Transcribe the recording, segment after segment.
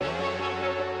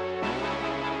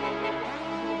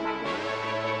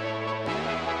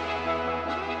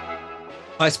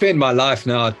I spend my life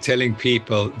now telling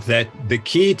people that the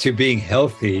key to being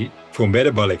healthy for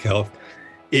metabolic health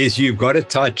is you've got to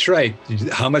titrate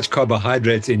how much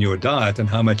carbohydrates in your diet and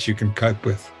how much you can cope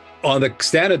with. On the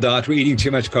standard diet, we're eating too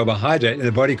much carbohydrate and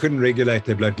the body couldn't regulate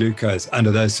their blood glucose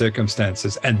under those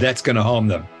circumstances, and that's going to harm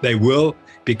them. They will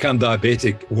become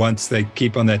diabetic once they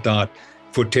keep on that diet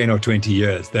for 10 or 20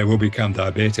 years. They will become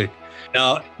diabetic.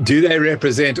 Now, do they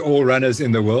represent all runners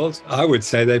in the world? I would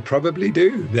say they probably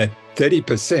do, that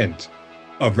 30%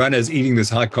 of runners eating this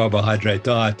high carbohydrate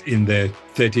diet in their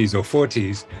 30s or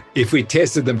 40s, if we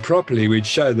tested them properly, we'd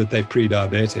show that they're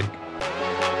pre-diabetic.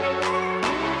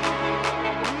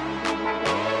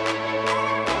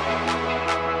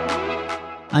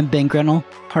 I'm Ben Grenell,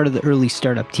 part of the early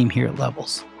startup team here at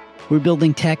Levels. We're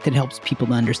building tech that helps people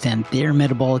to understand their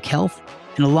metabolic health.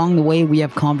 And along the way, we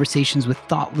have conversations with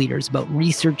thought leaders about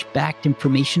research-backed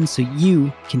information so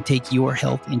you can take your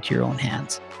health into your own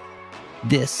hands.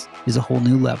 This is a whole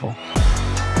new level.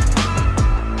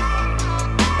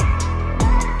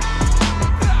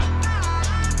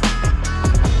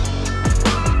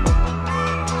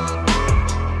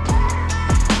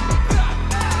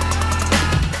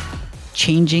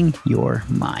 Changing your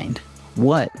mind.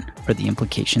 What are the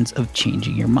implications of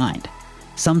changing your mind?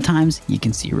 Sometimes you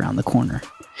can see around the corner,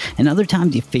 and other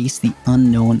times you face the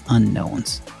unknown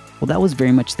unknowns. Well, that was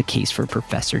very much the case for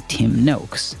Professor Tim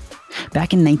Noakes.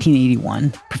 Back in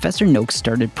 1981, Professor Noakes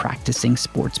started practicing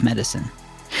sports medicine.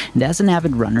 And as an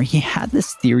avid runner, he had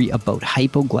this theory about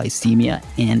hypoglycemia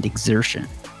and exertion.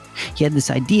 He had this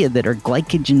idea that our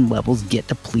glycogen levels get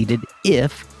depleted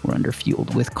if we're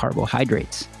underfueled with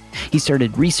carbohydrates. He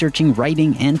started researching,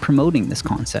 writing, and promoting this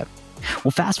concept.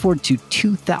 Well, fast forward to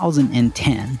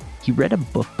 2010, he read a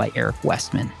book by Eric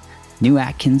Westman, New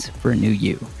Atkins for a New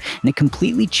You, and it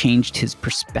completely changed his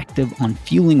perspective on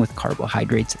fueling with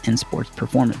carbohydrates and sports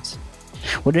performance.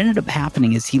 What ended up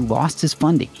happening is he lost his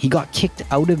funding. He got kicked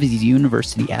out of his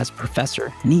university as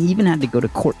professor, and he even had to go to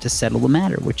court to settle the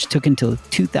matter, which took until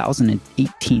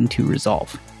 2018 to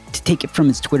resolve. To take it from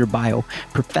his Twitter bio,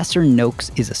 Professor Noakes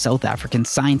is a South African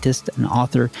scientist, an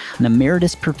author, an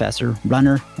emeritus professor,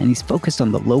 runner, and he's focused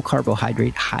on the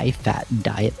low-carbohydrate, high-fat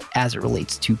diet as it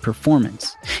relates to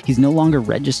performance. He's no longer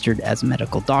registered as a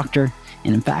medical doctor,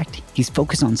 and in fact, he's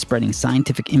focused on spreading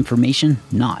scientific information,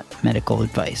 not medical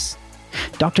advice.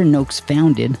 Dr. Noakes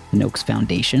founded the Noakes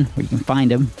Foundation, where you can find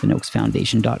him,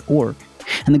 thenoakesfoundation.org.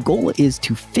 And the goal is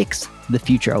to fix the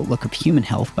future outlook of human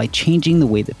health by changing the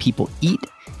way that people eat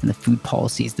and the food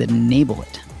policies that enable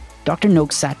it. Dr.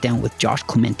 Noakes sat down with Josh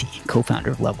Clemente,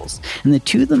 co-founder of Levels, and the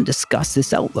two of them discussed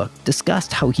this outlook,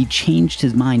 discussed how he changed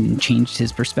his mind and changed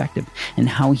his perspective, and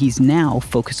how he's now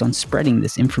focused on spreading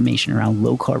this information around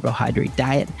low-carbohydrate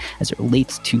diet as it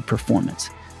relates to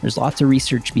performance. There's lots of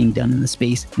research being done in the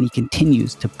space, and he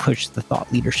continues to push the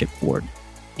thought leadership forward.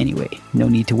 Anyway, no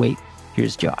need to wait.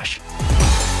 Here's Josh.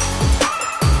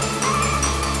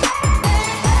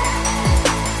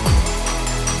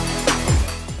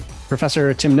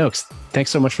 Professor Tim Noakes, thanks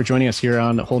so much for joining us here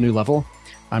on A Whole New Level.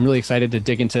 I'm really excited to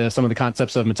dig into some of the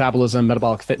concepts of metabolism,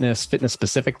 metabolic fitness, fitness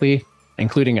specifically,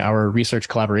 including our research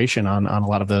collaboration on a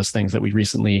lot of those things that we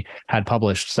recently had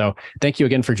published. So thank you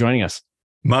again for joining us.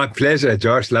 My pleasure,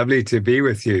 Josh. Lovely to be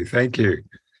with you. Thank you.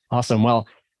 Awesome. Well,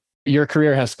 your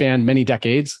career has spanned many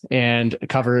decades and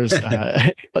covers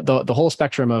the whole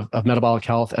spectrum of metabolic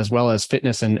health, as well as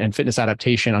fitness and fitness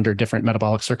adaptation under different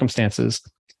metabolic circumstances.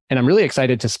 And I'm really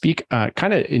excited to speak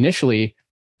kind of initially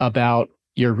about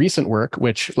your recent work,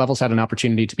 which Levels had an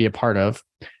opportunity to be a part of,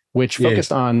 which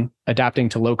focused on adapting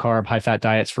to low-carb, high-fat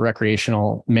diets for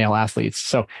recreational male athletes.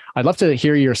 So I'd love to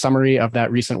hear your summary of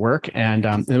that recent work, and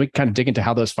then we can kind of dig into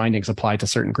how those findings apply to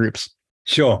certain groups.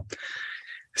 Sure.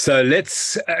 So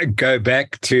let's go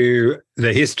back to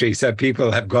the history so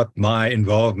people have got my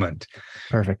involvement.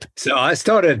 Perfect. So I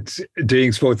started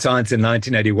doing sports science in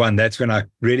 1981. That's when I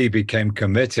really became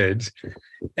committed.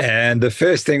 And the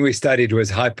first thing we studied was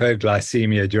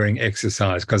hypoglycemia during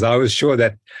exercise, because I was sure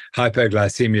that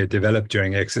hypoglycemia developed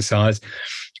during exercise.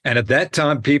 And at that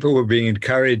time, people were being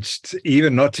encouraged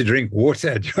even not to drink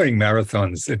water during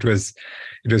marathons. It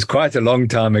was quite a long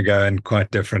time ago and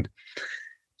quite different.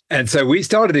 And so we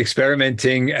started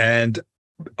experimenting, and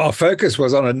our focus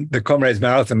was on the Comrades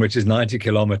Marathon, which is 90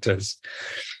 kilometers.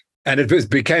 And it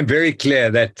became very clear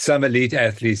that some elite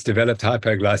athletes developed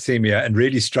hypoglycemia and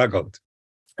really struggled.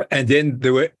 And then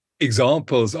there were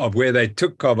examples of where they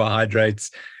took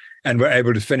carbohydrates and were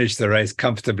able to finish the race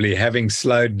comfortably, having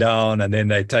slowed down, and then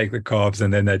they take the carbs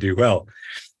and then they do well.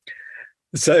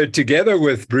 So together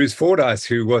with Bruce Fordyce,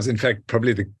 who was in fact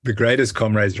probably the greatest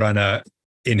Comrades runner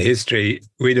in history,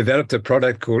 we developed a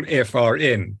product called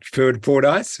FRN.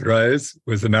 Fordyce, Rose,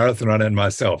 was the marathon runner, and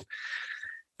myself.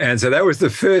 And so that was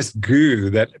the first goo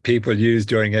that people used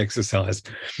during exercise.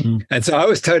 And so I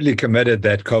was totally committed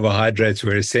that carbohydrates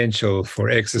were essential for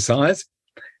exercise.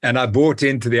 And I bought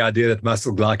into the idea that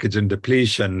muscle glycogen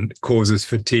depletion causes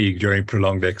fatigue during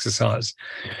prolonged exercise.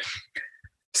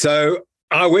 So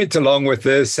I went along with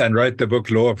this and wrote the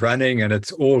book Law of Running, and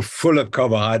it's all full of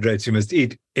carbohydrates. You must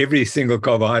eat every single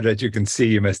carbohydrate you can see,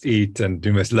 you must eat, and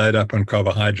you must load up on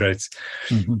carbohydrates.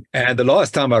 And the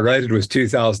last time I wrote it was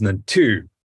 2002.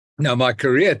 Now, my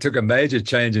career took a major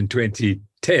change in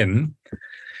 2010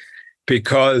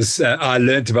 because I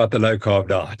learned about the low-carb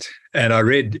diet. And I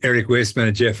read Eric Westman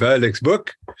and Jeff Ehrlich's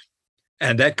book,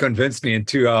 and that convinced me in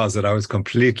 2 hours that I was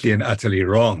completely and utterly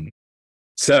wrong.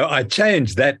 So I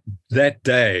changed that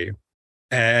day,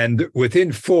 and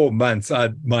within 4 months,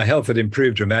 my health had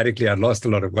improved dramatically. I'd lost a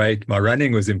lot of weight. My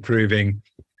running was improving.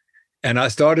 And I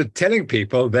started telling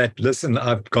people that, listen,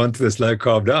 I've gone to this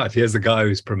low-carb diet. Here's the guy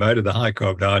who's promoted the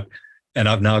high-carb diet, and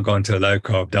I've now gone to a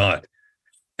low-carb diet.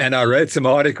 And I wrote some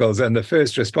articles, and the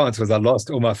first response was I lost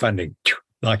all my funding,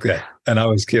 like that. And I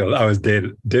was killed. I was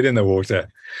dead in the water.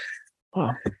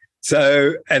 Wow.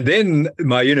 So, and then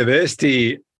my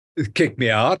university kicked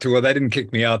me out. Well, they didn't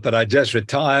kick me out, but I just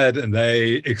retired, and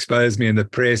they exposed me in the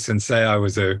press and say I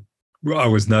was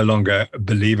no longer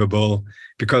believable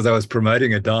because I was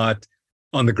promoting a diet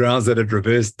on the grounds that it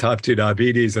reversed type 2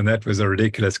 diabetes, and that was a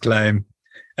ridiculous claim,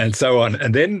 and so on.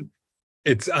 And then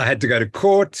I had to go to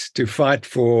court to fight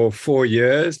for 4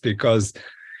 years because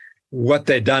what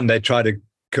they'd done, they tried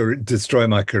to destroy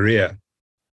my career.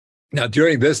 Now,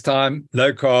 during this time,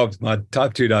 low carbs, my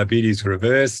type 2 diabetes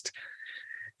reversed.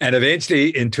 And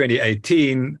eventually in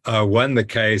 2018, I won the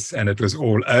case and it was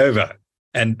all over.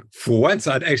 And for once,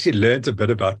 I'd actually learned a bit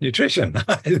about nutrition.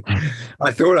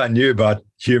 I thought I knew about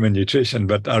human nutrition,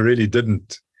 but I really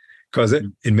didn't, because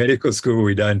in medical school,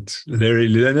 we don't really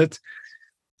learn it.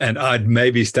 And I'd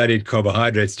maybe studied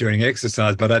carbohydrates during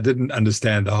exercise, but I didn't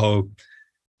understand the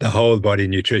whole body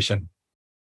nutrition.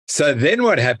 So then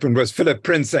what happened was Philip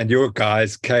Prince and your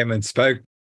guys came and spoke.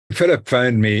 Philip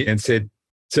phoned me and said,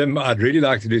 Tim, I'd really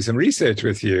like to do some research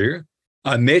with you.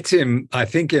 I met him, I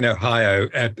think, in Ohio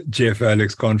at Jeff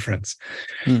Ehrlich's conference.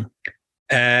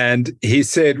 And he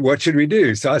said, what should we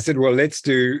do? So I said, well, let's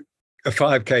do a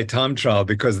 5K time trial,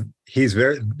 because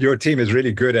your team is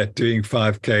really good at doing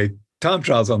 5K time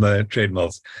trials on the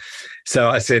treadmills. So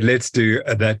I said, let's do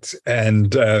that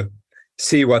and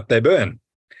see what they burn.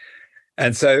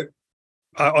 And so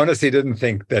I honestly didn't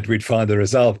think that we'd find the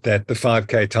result that the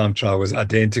 5K time trial was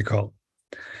identical.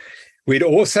 We'd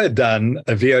also done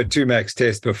a VO2 max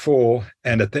test before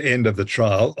and at the end of the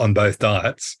trial on both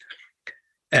diets.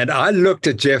 And I looked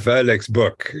at Jeff Ehrlich's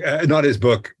book, not his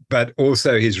book, but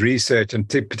also his research, and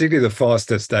particularly the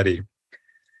FASTER study,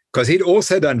 because he'd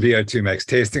also done VO2 max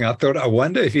testing. I thought, I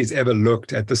wonder if he's ever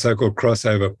looked at the so-called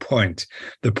crossover point,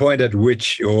 the point at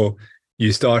which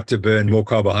you start to burn more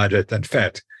carbohydrate than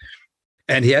fat.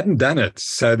 And he hadn't done it.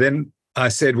 So then I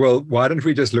said, well, why don't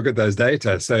we just look at those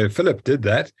data? So Philip did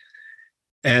that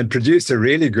and produced a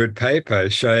really good paper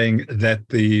showing that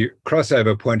the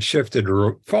crossover point shifted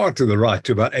far to the right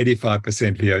to about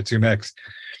 85% VO2 max,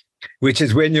 which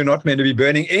is when you're not meant to be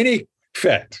burning any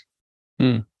fat.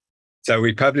 So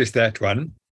we published that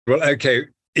one. Well, okay,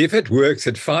 if it works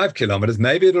at 5 kilometers,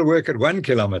 maybe it'll work at 1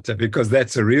 kilometer, because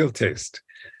that's a real test.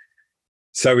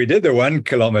 So we did the 1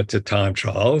 kilometer time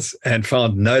trials and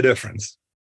found no difference.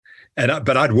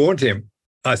 But I'd warned him.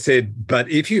 I said, but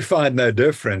if you find no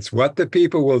difference, what the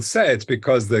people will say, it's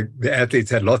because the athletes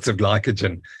had lots of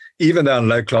glycogen. Even though on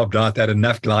low-carb diet, they had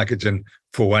enough glycogen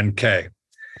for 1K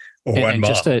or 1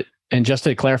 mile. Just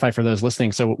to clarify for those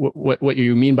listening, so what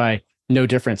you mean by no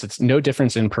difference, it's no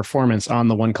difference in performance on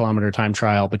the 1 kilometer time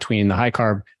trial between the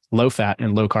high-carb, low-fat,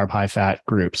 and low-carb, high-fat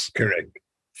groups. Correct.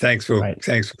 Thanks for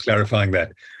clarifying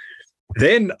that.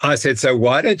 Then I said, so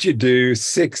why don't you do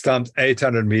 6 times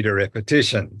 800 meter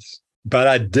repetitions? But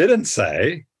I didn't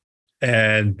say,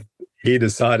 and he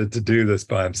decided to do this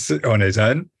on his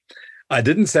own, I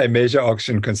didn't say measure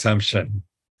oxygen consumption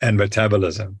and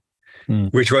metabolism,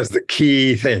 which was the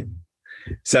key thing.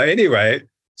 So anyway,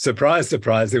 surprise,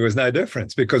 surprise, there was no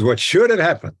difference, because what should have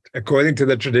happened, according to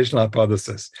the traditional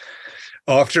hypothesis,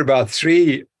 after about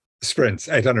 3 sprints,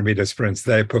 800-meter sprints,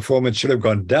 their performance should have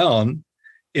gone down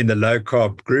in the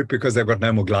low-carb group because they've got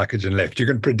no more glycogen left. You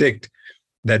can predict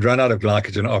they'd run out of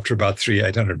glycogen after about 3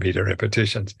 800-meter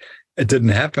repetitions. It didn't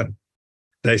happen.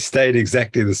 They stayed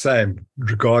exactly the same,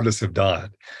 regardless of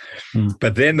diet.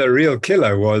 But then the real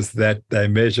killer was that they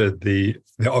measured the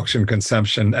oxygen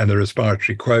consumption and the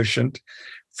respiratory quotient,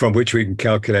 from which we can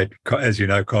calculate, as you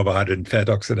know, carbohydrate and fat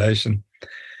oxidation.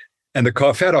 And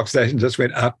the fat oxidation just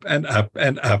went up and up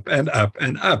and up and up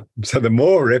and up. So the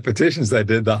more repetitions they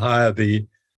did, the higher the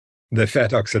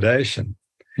fat oxidation.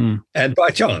 And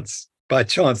by chance,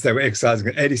 they were exercising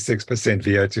at 86%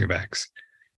 VO2 max.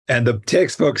 And the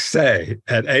textbooks say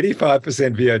at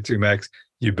 85% VO2 max,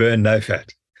 you burn no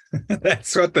fat.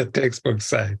 That's what the textbooks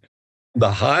say.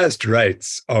 The highest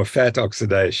rates of fat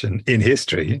oxidation in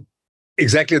history,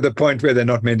 exactly the point where they're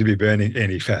not meant to be burning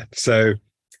any fat. So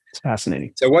it's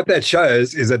fascinating. So what that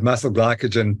shows is that muscle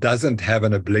glycogen doesn't have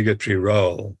an obligatory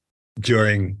role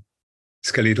during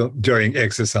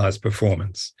exercise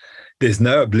performance. There's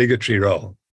no obligatory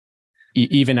role.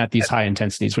 Even at these high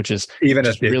intensities, which is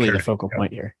really the focal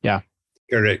point here. Yeah.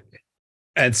 Correct.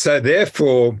 And so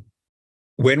therefore,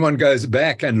 when one goes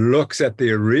back and looks at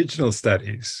the original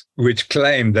studies, which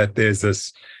claim that there's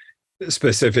this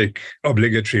specific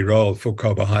obligatory role for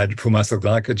muscle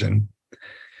glycogen,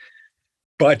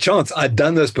 by chance, I'd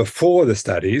done this before the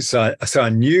studies, so I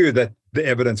knew that the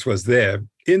evidence was there.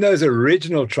 In those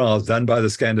original trials done by the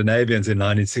Scandinavians in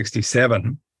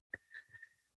 1967,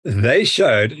 they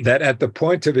showed that at the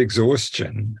point of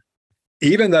exhaustion,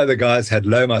 even though the guys had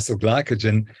low muscle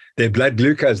glycogen, their blood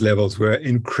glucose levels were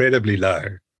incredibly low.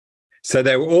 So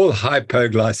they were all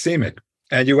hypoglycemic.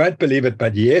 And you won't believe it,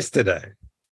 but yesterday,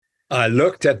 I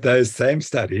looked at those same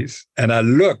studies and I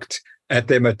looked at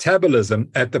their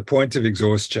metabolism at the point of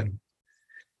exhaustion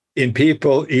in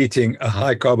people eating a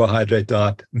high carbohydrate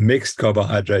diet, mixed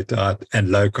carbohydrate diet, and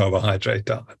low carbohydrate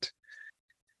diet.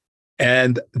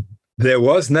 And there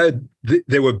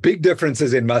were big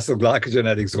differences in muscle glycogen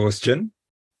at exhaustion,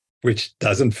 which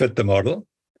doesn't fit the model.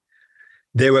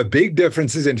 There were big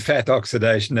differences in fat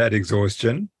oxidation at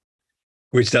exhaustion,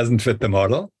 which doesn't fit the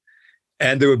model.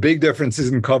 And there were big differences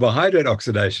in carbohydrate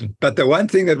oxidation. But the one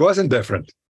thing that wasn't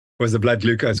different was the blood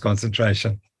glucose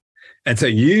concentration. And so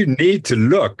you need to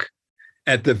look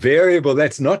at the variable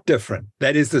that's not different,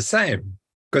 that is the same,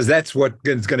 because that's what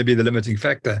is going to be the limiting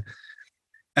factor.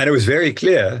 And it was very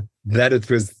clear that it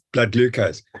was blood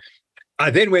glucose. I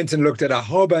then went and looked at a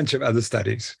whole bunch of other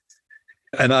studies.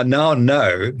 And I now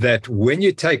know that when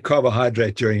you take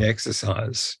carbohydrate during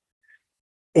exercise,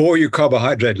 or you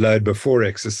carbohydrate load before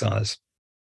exercise,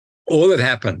 all that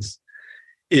happens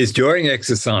is during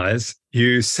exercise,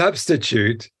 you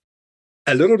substitute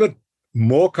a little bit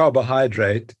more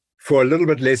carbohydrate for a little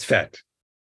bit less fat.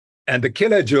 And the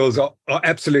kilojoules are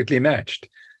absolutely matched.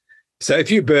 So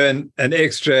if you burn an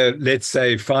extra, let's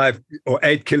say 5 or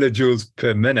 8 kilojoules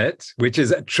per minute, which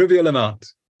is a trivial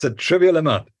amount, it's a trivial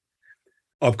amount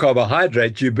of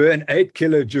carbohydrate, you burn 8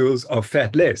 kilojoules of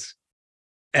fat less.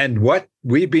 And what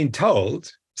we've been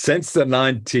told since the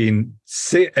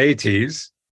 1980s,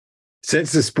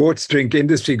 since the sports drink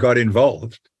industry got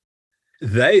involved,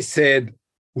 they said,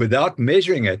 without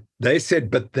measuring it, they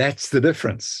said, but that's the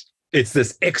difference. It's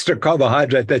this extra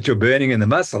carbohydrate that you're burning in the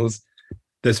muscles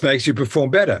that makes you perform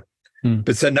better.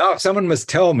 But so now someone must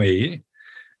tell me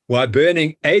why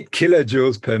burning 8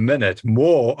 kilojoules per minute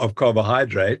more of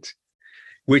carbohydrate,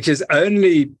 which is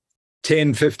only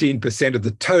 10, 15% of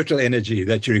the total energy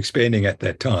that you're expending at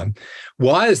that time,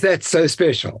 why is that so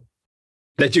special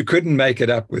that you couldn't make it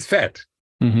up with fat?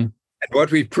 And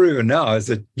what we've proven now is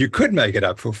that you could make it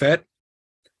up for fat,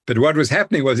 but what was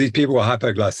happening was these people were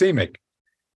hypoglycemic.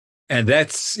 And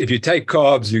that's, if you take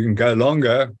carbs, you can go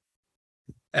longer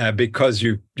because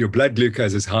your blood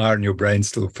glucose is higher and your brain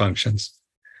still functions.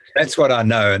 That's what I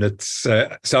know. And it's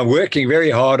so I'm working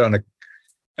very hard on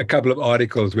a couple of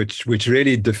articles which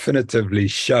really definitively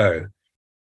show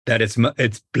that it's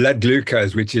blood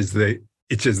glucose which is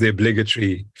the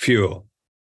obligatory fuel.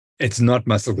 It's not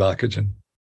muscle glycogen.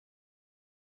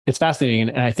 It's fascinating,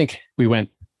 and I think we went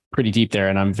pretty deep there,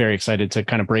 and I'm very excited to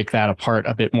kind of break that apart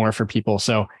a bit more for people.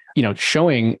 So,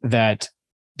 showing that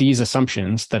these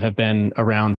assumptions that have been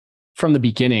around from the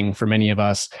beginning for many of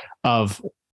us of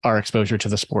our exposure to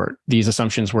the sport, these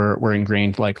assumptions were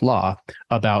ingrained like law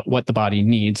about what the body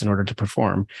needs in order to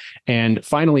perform. And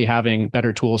finally, having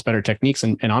better tools, better techniques,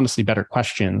 and honestly, better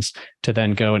questions to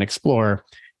then go and explore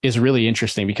is really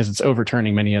interesting because it's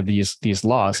overturning many of these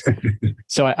laws.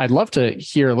 So I'd love to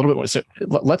hear a little bit more. So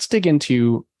let's dig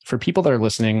into, for people that are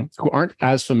listening who aren't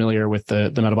as familiar with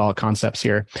the metabolic concepts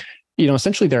here,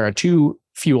 essentially there are two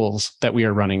fuels that we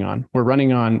are running on. We're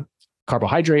running on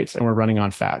carbohydrates and we're running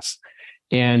on fats.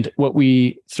 And what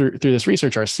we, through this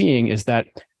research, are seeing is that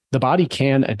the body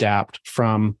can adapt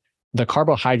from the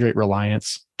carbohydrate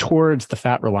reliance towards the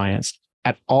fat reliance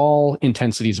at all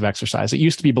intensities of exercise. It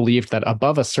used to be believed that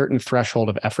above a certain threshold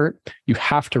of effort, you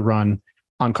have to run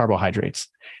on carbohydrates.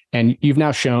 And you've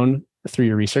now shown through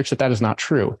your research that that is not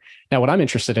true. Now, what I'm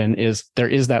interested in is there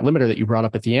is that limiter that you brought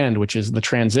up at the end, which is the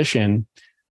transition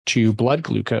to blood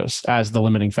glucose as the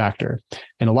limiting factor.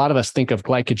 And a lot of us think of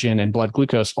glycogen and blood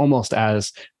glucose almost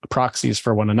as proxies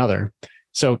for one another.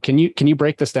 So can you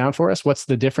break this down for us? What's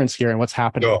the difference here and what's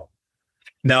happening? Sure.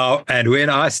 Now, and when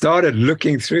I started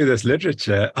looking through this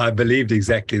literature, I believed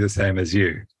exactly the same as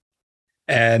you.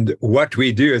 And what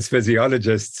we do as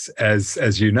physiologists,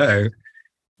 as you know,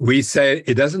 we say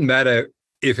it doesn't matter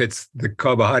if it's the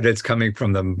carbohydrates coming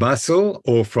from the muscle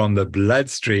or from the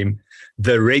bloodstream,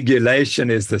 the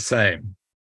regulation is the same.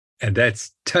 And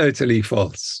that's totally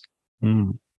false.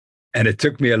 And it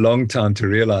took me a long time to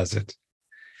realize it.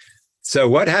 So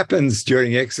what happens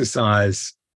during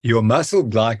exercise, your muscle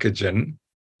glycogen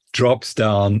drops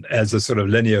down as a sort of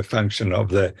linear function of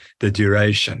the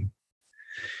duration,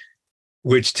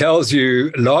 which tells you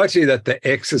largely that the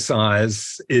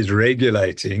exercise is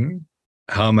regulating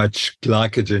how much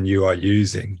glycogen you are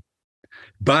using.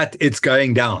 But it's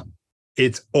going down.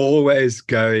 It's always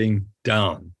going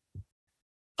down.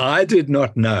 I did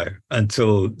not know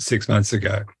until 6 months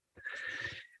ago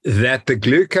that the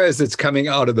glucose that's coming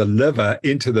out of the liver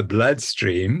into the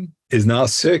bloodstream is now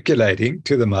circulating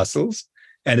to the muscles,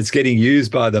 and it's getting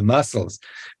used by the muscles.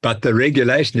 But the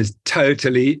regulation is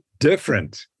totally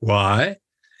different. Why?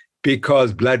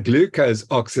 Because blood glucose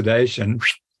oxidation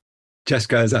just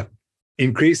goes up,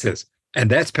 increases.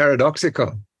 And that's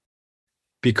paradoxical,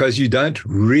 because you don't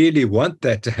really want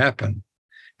that to happen,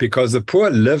 because the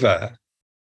poor liver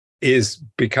is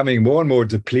becoming more and more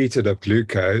depleted of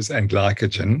glucose and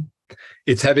glycogen.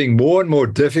 It's having more and more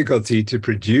difficulty to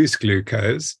produce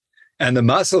glucose. And the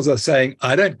muscles are saying,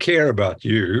 I don't care about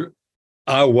you.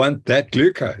 I want that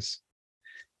glucose.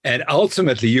 And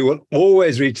ultimately, you will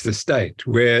always reach the state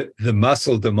where the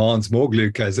muscle demands more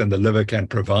glucose than the liver can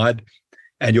provide,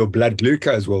 and your blood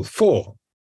glucose will fall.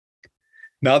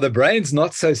 Now, the brain's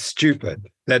not so stupid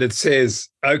that it says,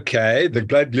 okay, the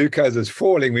blood glucose is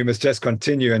falling, we must just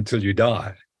continue until you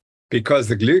die, because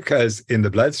the glucose in the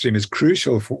bloodstream is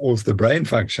crucial for all the brain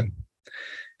function.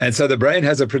 And so the brain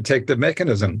has a protective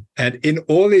mechanism. And in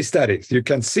all these studies, you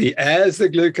can see as the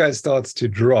glucose starts to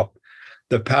drop,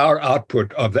 the power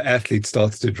output of the athlete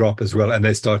starts to drop as well, and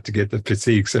they start to get the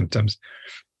fatigue symptoms.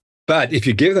 But if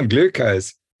you give them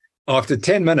glucose, after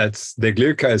 10 minutes, their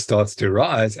glucose starts to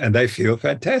rise and they feel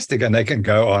fantastic and they can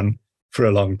go on for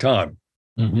a long time.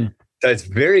 So it's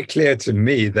very clear to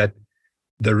me that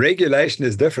the regulation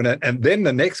is different. And then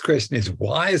the next question is,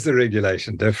 why is the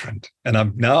regulation different? And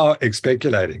I'm now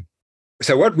speculating.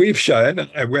 So what we've shown,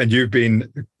 and you've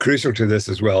been crucial to this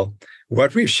as well,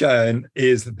 what we've shown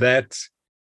is that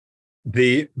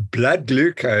the blood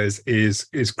glucose is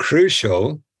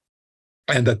crucial,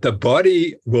 and that the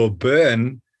body will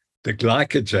burn the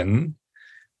glycogen,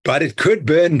 but it could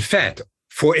burn fat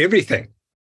for everything.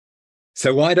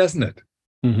 So why doesn't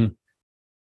it?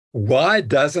 Why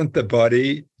doesn't the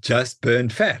body just burn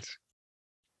fat?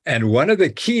 And one of the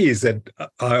keys that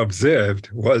I observed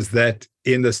was that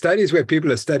in the studies where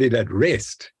people are studied at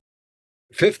rest,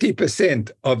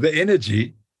 50% of the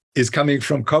energy is coming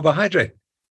from carbohydrate.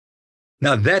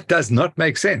 Now, that does not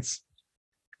make sense,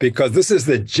 because this is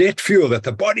the jet fuel that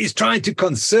the body's trying to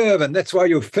conserve, and that's why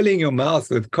you're filling your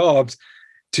mouth with carbs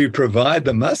to provide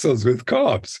the muscles with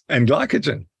carbs and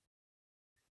glycogen.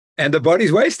 And the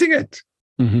body's wasting it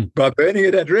by burning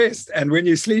it at rest and when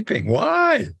you're sleeping.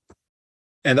 Why?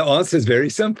 And the answer is very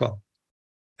simple.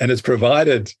 And it's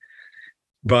provided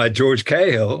by George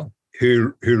Cahill,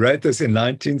 who wrote this in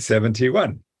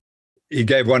 1971. He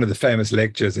gave one of the famous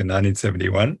lectures in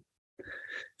 1971.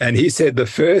 And he said the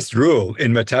first rule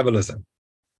in metabolism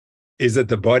is that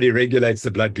the body regulates the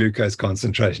blood glucose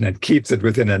concentration and keeps it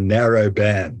within a narrow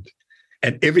band.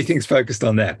 And everything's focused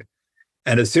on that.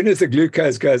 And as soon as the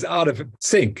glucose goes out of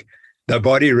sync, the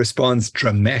body responds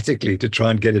dramatically to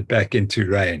try and get it back into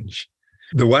range.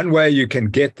 The one way you can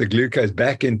get the glucose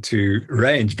back into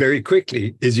range very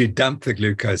quickly is you dump the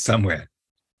glucose somewhere,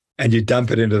 and you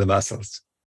dump it into the muscles.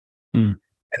 And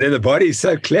then the body is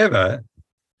so clever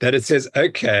that it says,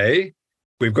 okay,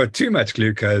 we've got too much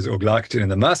glucose or glycogen in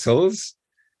the muscles.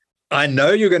 I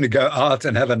know you're going to go out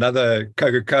and have another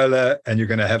Coca-Cola, and you're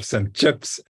going to have some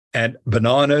chips and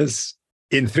bananas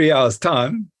in 3 hours'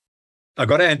 time. I've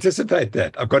got to anticipate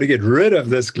that. I've got to get rid of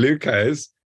this glucose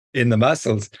in the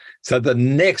muscles, so the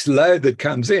next load that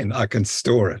comes in, I can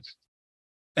store it.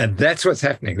 And that's what's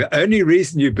happening. The only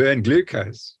reason you burn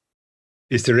glucose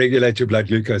is to regulate your blood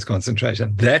glucose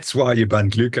concentration. That's why you burn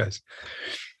glucose.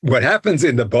 What happens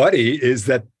in the body is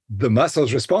that the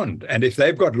muscles respond. And if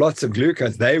they've got lots of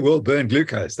glucose, they will burn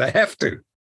glucose. They have to.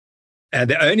 And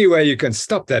the only way you can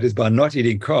stop that is by not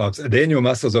eating carbs. And then your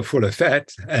muscles are full of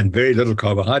fat and very little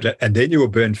carbohydrate, and then you will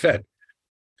burn fat.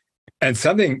 And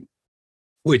something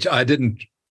which I didn't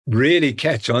really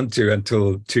catch on to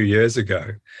until 2 years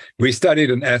ago, we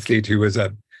studied an athlete who was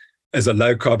a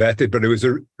low-carb athlete, but he was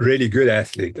a really good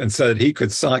athlete. And so that he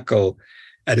could cycle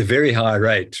at a very high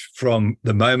rate from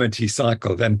the moment he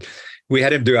cycled. And we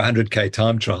had him do a 100K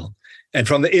time trial. And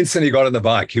from the instant he got on the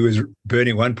bike, he was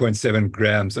burning 1.7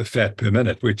 grams of fat per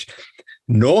minute, which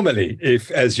normally,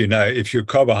 as you know, if you're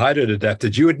carbohydrate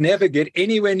adapted, you would never get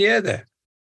anywhere near that.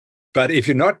 But if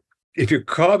you're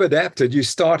carb adapted, you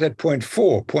start at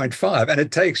 0.4, 0.5, and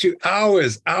it takes you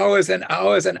hours and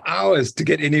hours and hours to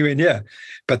get anywhere near.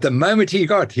 But the moment he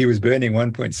was burning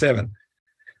 1.7.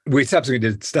 We subsequently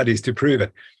did studies to prove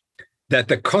it, that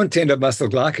the content of muscle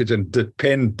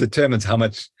glycogen determines how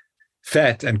much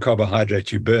fat and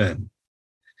carbohydrate you burn.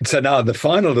 And so now the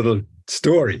final little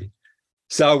story.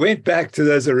 So I went back to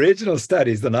those original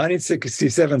studies, the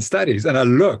 1967 studies, and I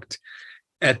looked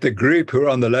at the group who were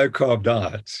on the low-carb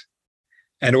diet.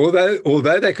 And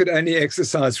although they could only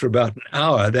exercise for about an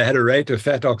hour, they had a rate of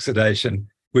fat oxidation,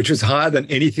 which was higher than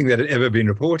anything that had ever been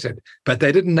reported. But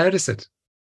they didn't notice it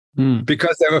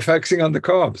because they were focusing on the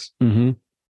carbs. Mm-hmm.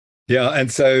 Yeah,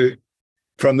 and so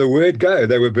from the word go,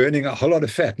 they were burning a whole lot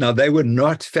of fat. Now, they were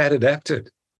not fat adapted,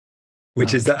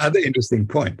 which is the other interesting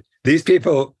point. These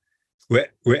people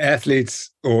were athletes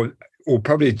or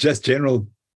probably just general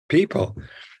people.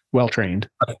 Well-trained.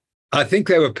 I think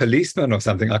they were policemen or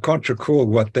something. I can't recall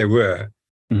what they were.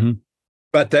 Mm-hmm.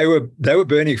 But they were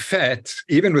burning fat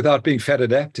even without being fat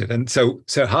adapted. And so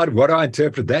what do I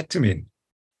interpret that to mean?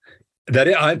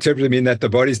 I interpret it to mean that the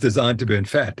body's designed to burn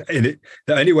fat. And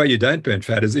the only way you don't burn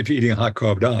fat is if you're eating a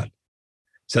high-carb diet.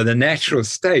 So the natural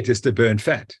state is to burn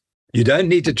fat. You don't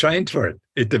need to train for it.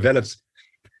 It develops.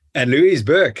 And Louise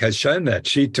Burke has shown that.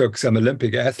 She took some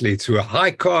Olympic athletes who were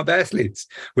high-carb athletes.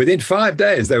 Within 5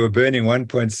 days, they were burning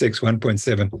 1.6,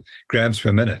 1.7 grams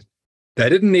per minute. They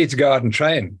didn't need to go out and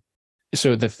train.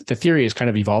 So the theory is kind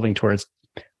of evolving towards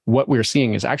what we're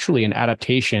seeing is actually an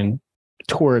adaptation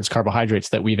towards carbohydrates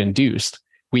that we've induced.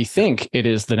 We think it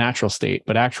is the natural state,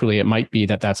 but actually it might be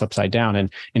that that's upside down.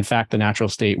 And in fact, the natural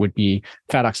state would be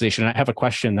fat oxidation. And I have a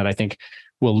question that I think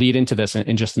will lead into this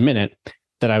in just a minute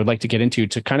that I would like to get into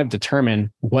to kind of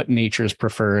determine what nature's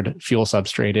preferred fuel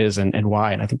substrate is and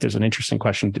why. And I think there's an interesting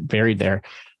question buried there.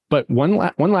 But one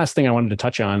last thing I wanted to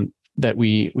touch on that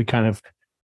we kind of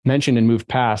mentioned and moved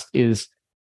past is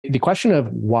the question of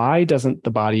why doesn't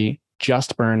the body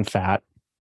just burn fat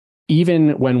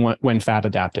even when fat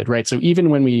adapted, right? So even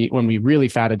when we really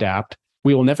fat adapt,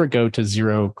 we will never go to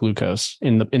zero glucose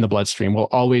in the bloodstream. We'll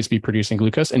always be producing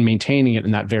glucose and maintaining it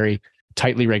in that very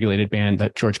tightly regulated band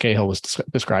that George Cahill was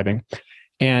describing.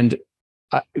 And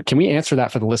can we answer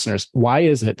that for the listeners? Why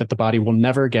is it that the body will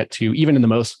never get to, even in the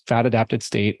most fat adapted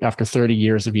state, after 30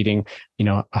 years of eating,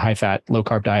 a high fat, low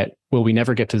carb diet, will we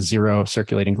never get to zero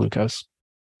circulating glucose?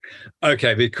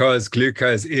 Okay, because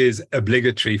glucose is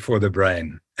obligatory for the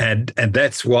brain. And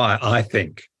that's why I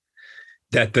think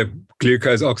that the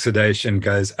glucose oxidation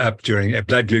goes up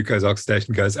blood glucose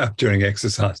oxidation goes up during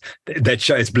exercise. That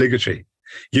shows it's obligatory.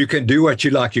 You can do what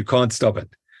you like, you can't stop it.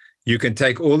 You can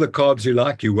take all the carbs you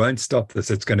like, you won't stop this.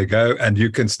 It's going to go, and you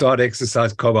can start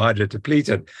exercise carbohydrate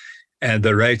depleted, and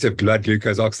the rate of blood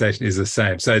glucose oxidation is the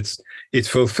same. So it's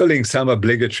fulfilling some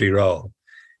obligatory role.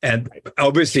 And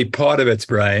obviously part of it's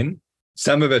brain,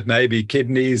 some of it may be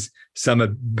kidneys, some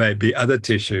of it may be other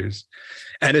tissues.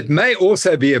 And it may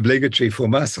also be obligatory for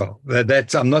muscle.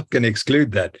 I'm not going to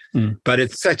exclude that, but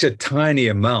it's such a tiny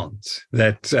amount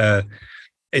that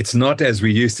it's not as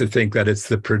we used to think that it's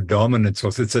the predominant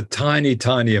source. It's a tiny,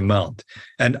 tiny amount.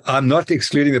 And I'm not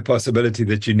excluding the possibility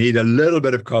that you need a little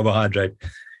bit of carbohydrate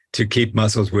to keep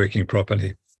muscles working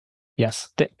properly. Yes.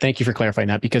 Thank you for clarifying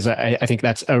that, because I think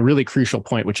that's a really crucial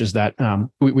point, which is that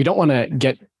we don't want to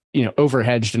get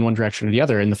over-hedged in one direction or the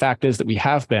other. And the fact is that we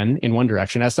have been in one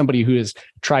direction. As somebody who has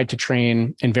tried to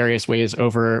train in various ways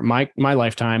over my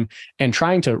lifetime and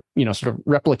trying to sort of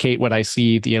replicate what I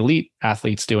see the elite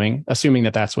athletes doing, assuming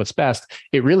that that's what's best,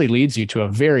 it really leads you to a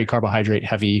very carbohydrate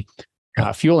heavy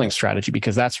fueling strategy,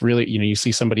 because that's really, you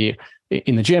see somebody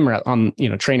in the gym or on,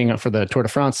 training for the Tour de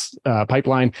France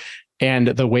pipeline, and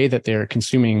the way that they're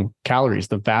consuming calories,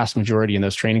 the vast majority in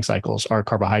those training cycles are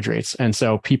carbohydrates. And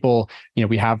so people,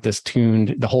 we have this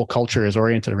tuned, the whole culture is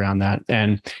oriented around that.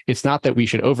 And it's not that we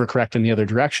should overcorrect in the other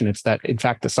direction. It's that, in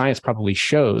fact, the science probably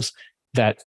shows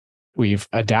that we've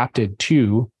adapted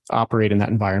to operate in that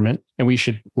environment. And we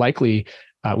should likely,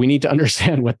 we need to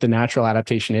understand what the natural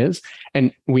adaptation is.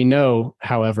 And we know,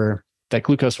 however, that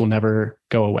glucose will never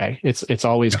go away. It's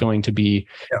always going to be,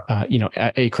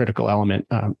 a critical element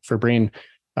for brain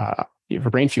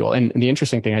fuel. And the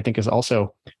interesting thing, I think, is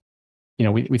also,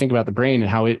 we think about the brain and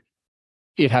how it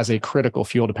has a critical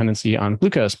fuel dependency on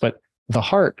glucose, but the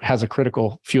heart has a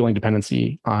critical fueling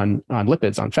dependency on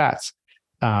lipids, on fats.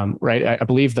 Right? I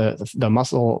believe the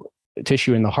muscle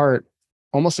tissue in the heart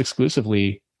almost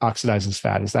exclusively oxidizes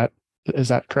fat. Is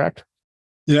that correct?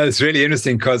 It's really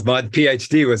interesting because my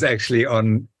PhD was actually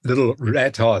on little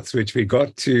rat hearts, which we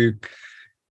got to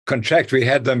contract. We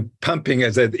had them pumping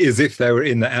as if they were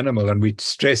in the animal, and we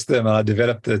stressed them. I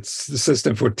developed the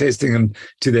system for testing them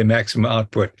to their maximum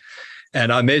output.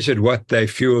 And I measured what their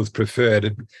fuels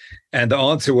preferred. And the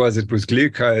answer was it was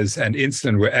glucose and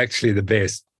insulin were actually the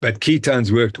best. But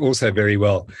ketones worked also very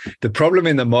well. The problem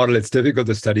in the model, it's difficult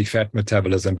to study fat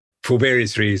metabolism for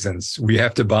various reasons. We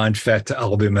have to bind fat to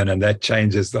albumin, and that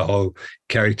changes the whole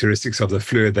characteristics of the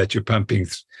fluid that you're pumping,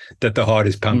 that the heart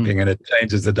is pumping, and it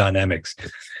changes the dynamics.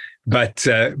 But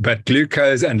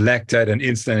glucose and lactate and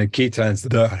insulin and ketones,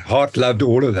 the heart loved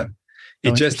all of them.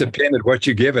 It just depended what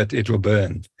you give it, it will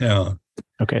burn. Yeah.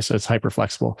 Okay, so it's hyper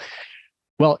flexible.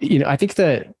 Well, I think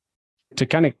that to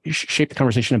kind of shape the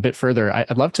conversation a bit further,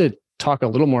 I'd love to talk a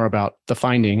little more about the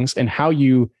findings and how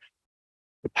you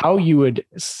would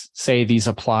say these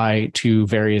apply to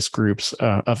various groups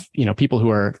of people who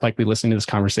are likely listening to this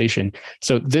conversation.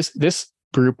 So this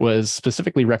group was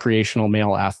specifically recreational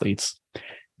male athletes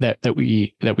that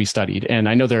we studied, and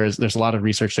I know there's a lot of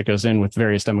research that goes in with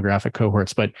various demographic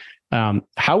cohorts. But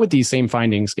how would these same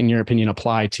findings, in your opinion,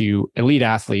 apply to elite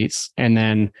athletes? And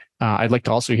then I'd like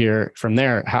to also hear from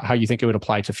there how you think it would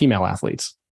apply to female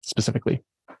athletes specifically.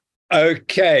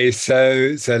 Okay,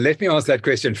 so let me answer that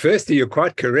question. Firstly, you're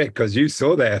quite correct because you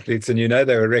saw the athletes and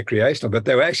they were recreational, but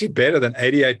they were actually better than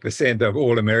 88% of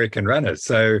all American runners.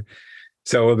 So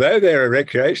although they're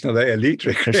recreational, they're elite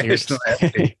recreational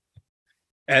athletes.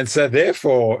 And so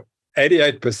therefore,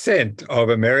 88% of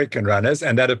American runners,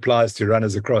 and that applies to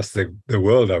runners across the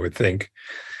world, I would think,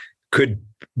 could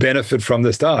benefit from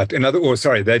this diet.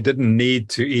 They didn't need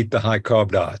to eat the high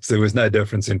carb diets. There was no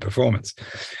difference in performance.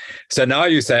 So now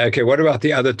you say, okay, what about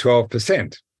the other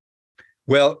 12%?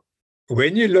 Well,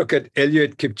 when you look at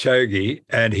Eliud Kipchoge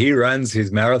and he runs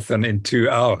his marathon in 2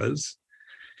 hours,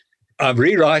 I'm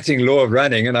rewriting law of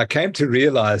running, and I came to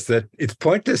realize that it's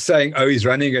pointless saying, he's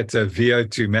running at a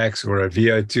VO2 max or a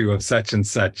VO2 of such and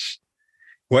such.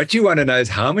 What you want to know is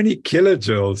how many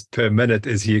kilojoules per minute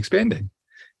is he expending?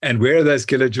 And where are those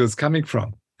kilojoules coming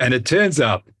from? And it turns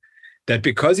out that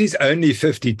because he's only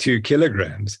 52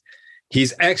 kilograms,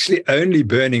 he's actually only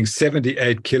burning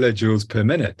 78 kilojoules per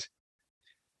minute,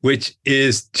 which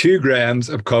is 2 grams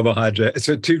of carbohydrate,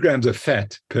 so 2 grams of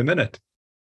fat per minute.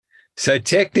 So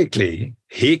technically,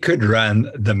 he could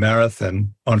run the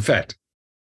marathon on fat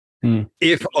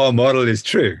if our model is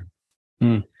true.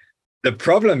 The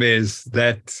problem is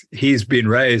that he's been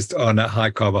raised on a high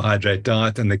carbohydrate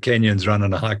diet, and the Kenyans run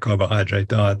on a high carbohydrate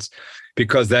diet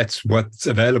because that's what's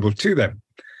available to them.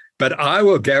 But I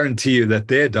will guarantee you that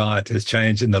their diet has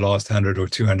changed in the last 100 or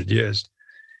 200 years.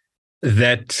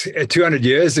 That 200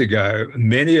 years ago,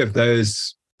 many of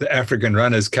the African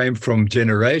runners came from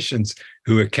generations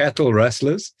who were cattle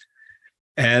rustlers,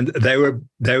 and they were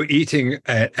eating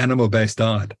an animal-based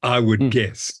diet, I would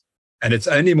guess. And it's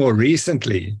only more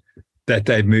recently that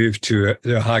they've moved to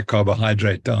high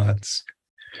carbohydrate diets.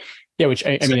 Yeah, which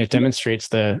I mean, it demonstrates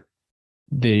the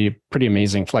pretty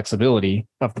amazing flexibility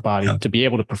of the body to be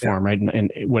able to perform, right?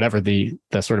 And whatever the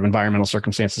sort of environmental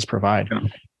circumstances provide. Yeah.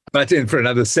 But in for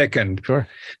another second. Sure.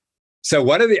 So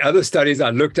one of the other studies I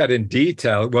looked at in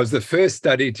detail was the first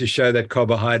study to show that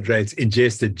carbohydrates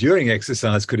ingested during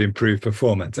exercise could improve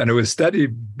performance. And it was a study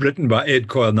written by Ed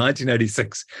Coyle,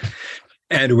 1986.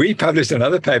 And we published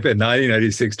another paper in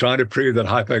 1986 trying to prove that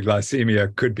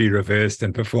hypoglycemia could be reversed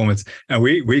in performance. And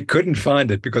we couldn't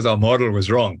find it because our model was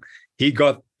wrong. He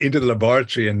got into the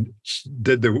laboratory and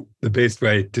did the best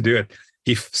way to do it.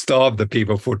 He starved the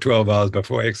people for 12 hours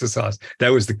before exercise. That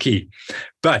was the key.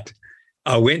 But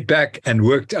I went back and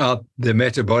worked out the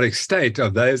metabolic state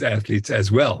of those athletes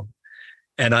as well.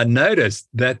 And I noticed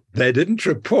that they didn't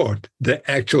report the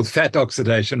actual fat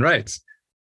oxidation rates.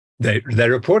 They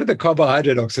reported the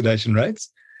carbohydrate oxidation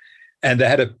rates, and they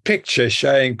had a picture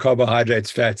showing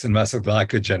carbohydrates, fats, and muscle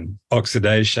glycogen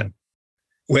oxidation.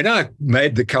 When I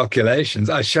made the calculations,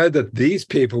 I showed that these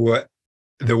people were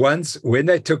the ones, when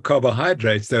they took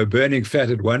carbohydrates, they were burning fat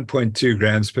at 1.2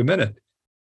 grams per minute,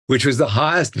 which was the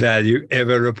highest value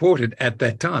ever reported at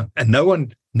that time. And no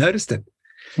one noticed it.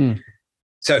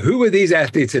 So who were these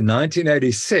athletes in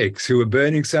 1986 who were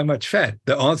burning so much fat?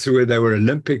 The answer was they were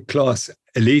Olympic class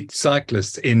elite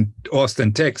cyclists in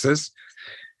Austin, Texas,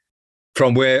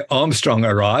 from where Armstrong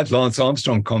arrived. Lance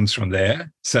Armstrong comes from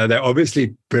there. So they're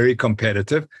obviously very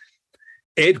competitive.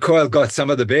 Ed Coyle got some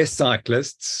of the best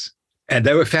cyclists, and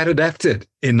they were fat adapted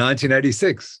in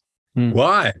 1986.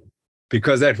 Why?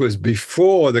 Because that was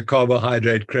before the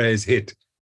carbohydrate craze hit.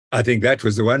 I think that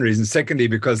was the one reason. Secondly,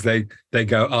 because they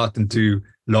go out and do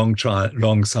long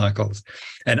cycles.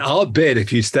 And I'll bet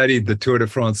if you studied the Tour de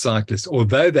France cyclists,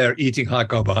 although they're eating high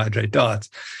carbohydrate diets,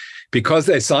 because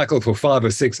they cycle for 5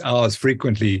 or 6 hours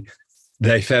frequently,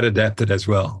 they fat adapted as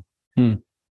well.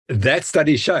 That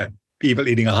study showed people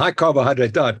eating a high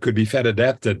carbohydrate diet could be fat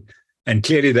adapted. And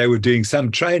clearly they were doing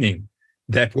some training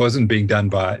that wasn't being done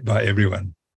by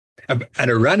everyone.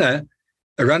 And a runner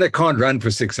can't run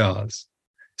for 6 hours.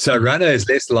 So a runner is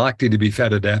less likely to be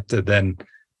fat adapted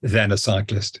than a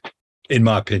cyclist, in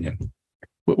my opinion.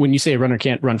 When you say a runner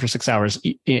can't run for 6 hours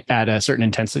at a certain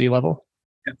intensity level?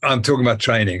 I'm talking about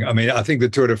training. I mean, I think the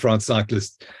Tour de France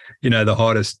cyclists, the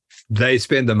hardest, they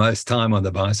spend the most time on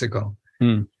the bicycle.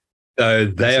 So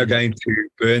they are going to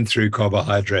burn through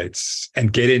carbohydrates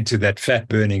and get into that fat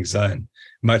burning zone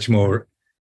much more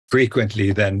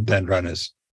frequently than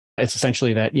runners. It's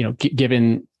essentially that,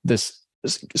 given this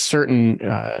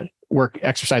certain work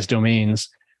exercise domains,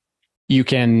 you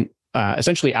can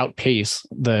essentially outpace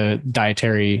the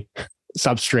dietary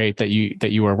substrate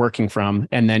that you are working from,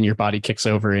 and then your body kicks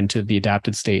over into the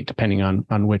adapted state, depending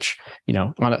on which,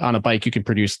 on a bike you can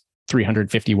produce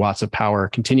 350 watts of power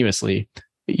continuously.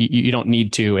 You don't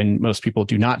need to, and most people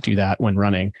do not do that when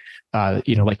running.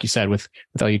 Like you said, with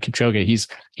Eliud Kipchoge,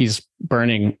 he's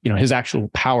burning, his actual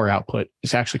power output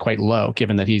is actually quite low,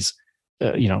 given that he's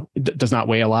does not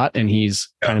weigh a lot, and he's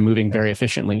kind of moving very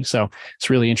efficiently. So it's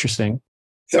really interesting.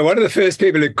 So one of the first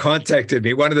people who contacted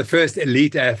me, one of the first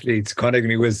elite athletes contacted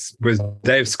me was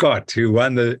Dave Scott, who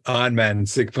won the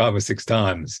Ironman 5 or 6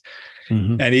 times.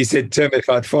 And he said, Tim, if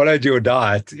I'd followed your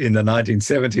diet in the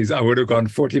 1970s, I would have gone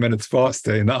 40 minutes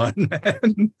faster in the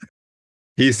Ironman.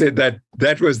 He said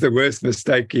that was the worst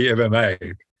mistake he ever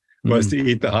made, was to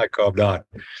eat the high carb diet.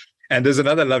 And there's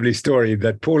another lovely story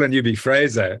that Paula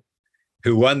Newby-Fraser,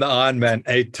 who won the Ironman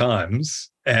 8 times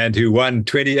and who won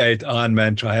 28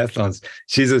 Ironman triathlons.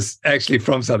 She's actually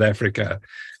from South Africa.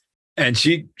 And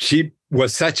she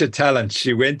was such a talent.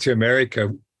 She went to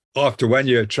America after 1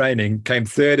 year of training, came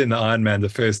 3rd in the Ironman the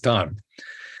first time.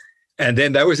 And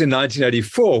then that was in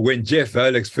 1984 when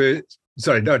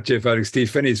Steve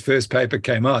Finney's first paper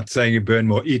came out saying you burn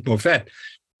more, eat more fat.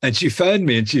 And she phoned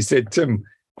me and she said, Tim,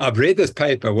 I've read this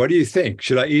paper. What do you think?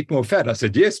 Should I eat more fat? I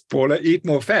said, yes, Paula, eat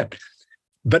more fat.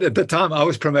 But at the time, I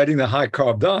was promoting the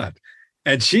high-carb diet.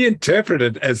 And she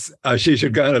interpreted it as she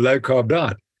should go on a low-carb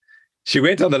diet. She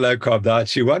went on the low-carb diet.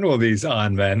 She won all these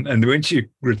Ironman. And when she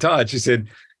retired, she said,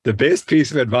 the best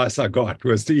piece of advice I got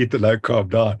was to eat the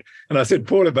low-carb diet. And I said,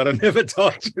 Paula, but I never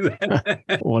told you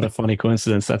that. What a funny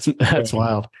coincidence. That's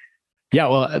wild. Yeah,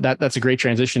 well, that's a great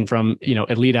transition from,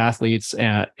 elite athletes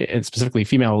and specifically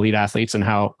female elite athletes, and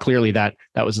how clearly that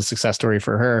was a success story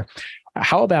for her.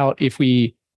 How about if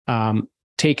we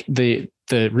take the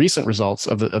recent results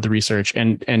of the research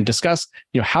and discuss,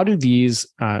 how do these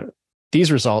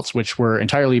results, which were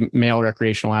entirely male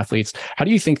recreational athletes, how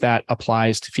do you think that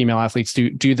applies to female athletes?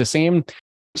 Do the same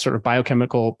sort of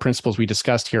biochemical principles we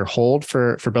discussed here hold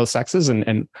for both sexes?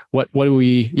 And what do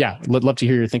we? Yeah, would love to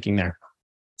hear your thinking there.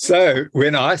 So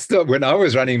when I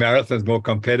was running marathons more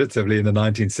competitively in the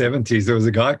 1970s, there was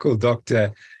a guy called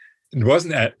Dr. It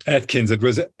wasn't Atkins.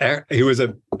 He was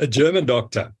a German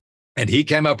doctor. And he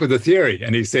came up with a theory,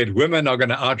 and he said, women are going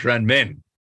to outrun men.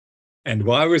 And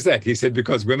why was that? He said,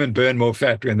 because women burn more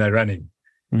fat when they're running,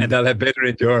 and they'll have better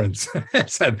endurance.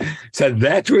 So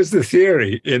that was the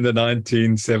theory in the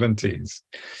 1970s.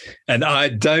 And I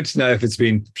don't know if it's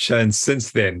been shown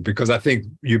since then, because I think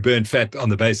you burn fat on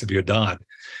the base of your diet.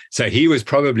 So he was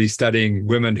probably studying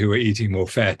women who were eating more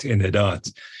fat in their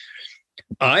diets.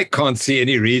 I can't see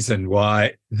any reason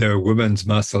why the women's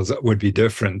muscles would be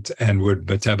different and would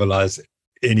metabolize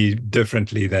any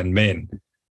differently than men,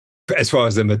 as far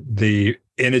as the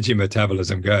energy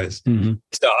metabolism goes.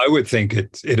 So I would think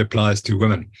it applies to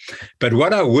women. But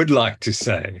what I would like to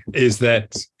say is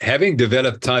that having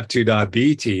developed type 2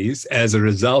 diabetes as a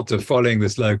result of following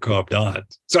this low-carb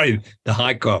diet,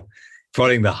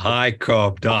 following the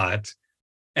high-carb diet,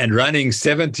 and running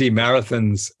 70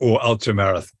 marathons or ultra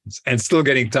marathons and still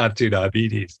getting type 2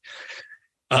 diabetes,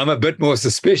 I'm a bit more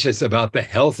suspicious about the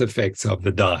health effects of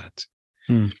the diet.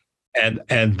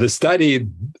 And the study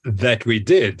that we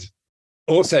did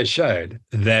also showed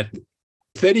that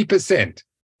 30%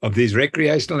 of these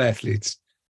recreational athletes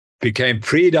became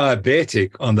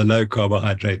pre-diabetic on the low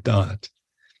carbohydrate diet.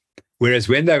 Whereas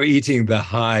when they were eating the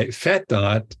high fat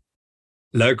diet,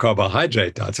 low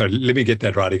carbohydrate diet, so let me get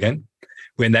that right again.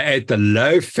 When they ate the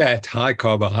low fat, high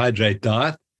carbohydrate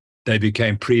diet, they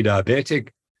became pre-diabetic.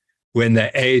 When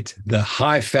they ate the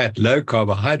high fat, low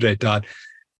carbohydrate diet,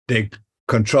 their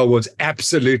control was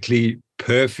absolutely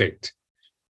perfect.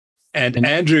 And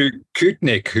Andrew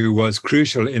Kutnick, who was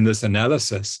crucial in this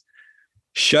analysis,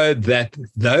 showed that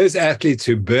those athletes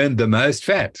who burned the most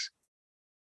fat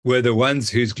were the ones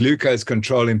whose glucose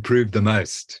control improved the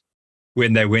most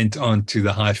when they went on to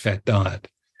the high-fat diet.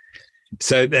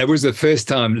 So that was the first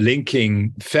time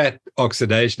linking fat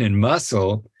oxidation in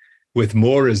muscle with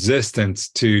more resistance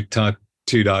to type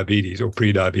 2 diabetes or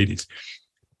pre-diabetes.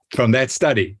 From that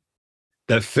study,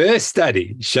 the first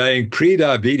study showing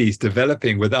pre-diabetes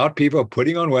developing without people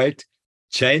putting on weight,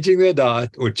 changing their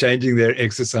diet, or changing their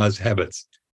exercise habits.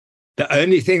 The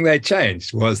only thing they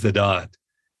changed was the diet.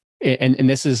 And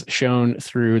this is shown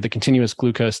through the continuous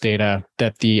glucose data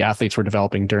that the athletes were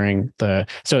developing during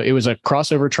so it was a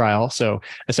crossover trial. So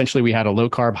essentially we had a low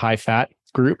carb, high fat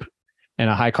group and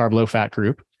a high carb, low fat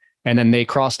group. And then they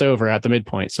crossed over at the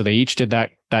midpoint. So they each did that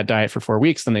diet for 4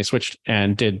 weeks. Then they switched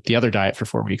and did the other diet for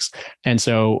 4 weeks. And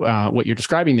so what you're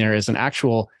describing there is an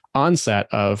actual onset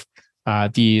of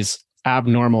these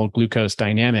abnormal glucose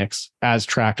dynamics as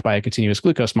tracked by a continuous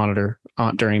glucose monitor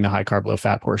during the high carb, low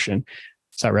fat portion.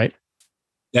 Is that right?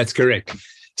 That's correct.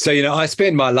 So, I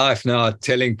spend my life now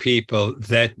telling people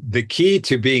that the key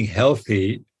to being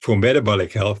healthy for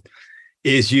metabolic health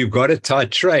is you've got to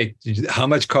titrate how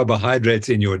much carbohydrates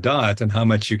in your diet and how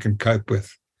much you can cope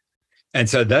with. And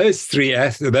so those three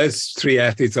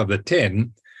athletes of the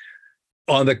 10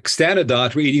 on the standard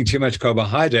diet were eating too much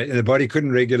carbohydrate and the body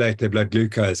couldn't regulate their blood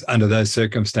glucose under those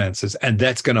circumstances. And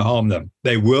that's going to harm them.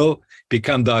 They will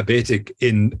become diabetic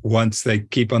once they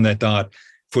keep on that diet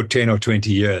for 10 or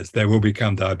 20 years. They will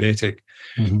become diabetic.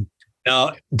 Mm-hmm.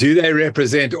 Now, do they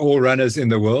represent all runners in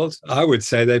the world? I would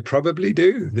say they probably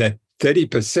do. That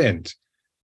 30%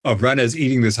 of runners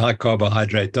eating this high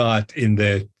carbohydrate diet in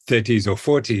their 30s or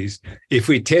 40s, if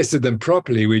we tested them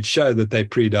properly, we'd show that they're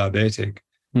pre-diabetic.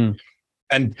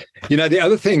 And, the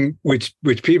other thing which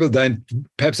people don't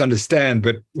perhaps understand,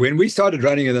 but when we started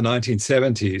running in the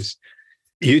 1970s,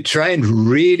 you trained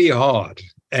really hard.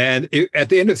 And at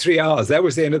the end of 3 hours, that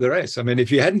was the end of the race. I mean,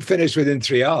 if you hadn't finished within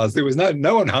 3 hours, there was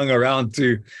no one hung around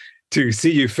to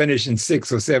see you finish in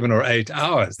 6 or 7 or 8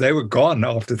 hours. They were gone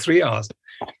after 3 hours.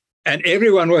 And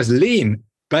everyone was lean,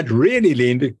 but really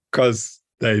lean because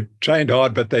they trained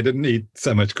hard, but they didn't eat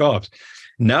so much carbs.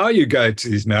 Now you go to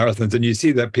these marathons and you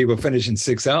see that people finish in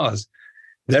 6 hours.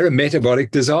 They're a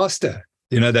metabolic disaster.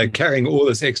 They're carrying all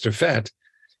this extra fat,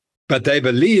 but they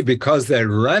believe because they're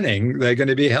running, they're going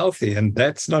to be healthy. And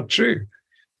that's not true.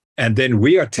 And then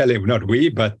we are telling, not we,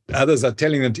 but others are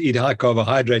telling them to eat high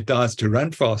carbohydrate diets to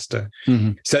run faster.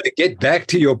 Mm-hmm. So to get back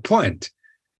to your point,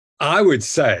 I would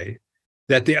say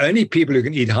that the only people who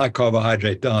can eat high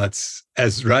carbohydrate diets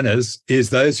as runners is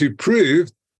those who prove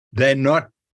they're not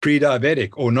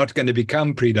pre-diabetic or not going to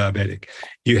become pre-diabetic.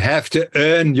 You have to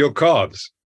earn your carbs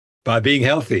by being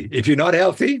healthy. If you're not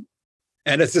healthy,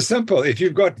 and it's as simple, if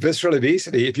you've got visceral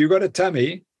obesity, if you've got a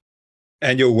tummy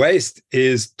and your waist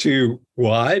is too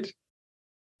wide,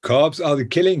 carbs are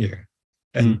killing you.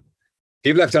 And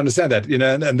people have to understand that,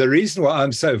 and the reason why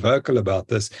I'm so vocal about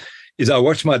this is I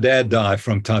watched my dad die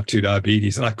from type 2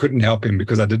 diabetes and I couldn't help him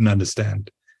because I didn't understand.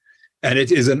 And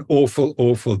it is an awful,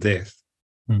 awful death.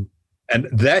 And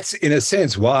that's, in a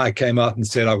sense, why I came out and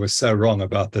said I was so wrong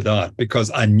about the diet, because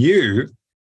I knew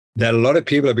that a lot of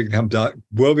people will become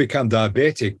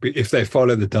diabetic if they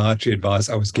follow the dietary advice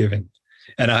I was giving.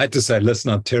 And I had to say, listen,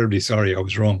 I'm terribly sorry, I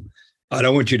was wrong. I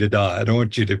don't want you to die. I don't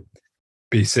want you to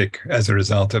be sick as a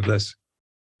result of this.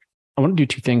 I want to do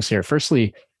two things here.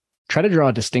 Firstly, try to draw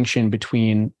a distinction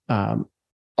between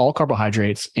all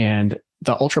carbohydrates and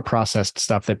the ultra processed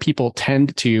stuff that people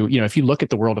tend to, if you look at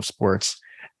the world of sports,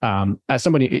 as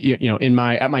somebody,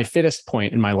 at my fittest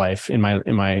point in my life, in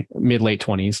my mid late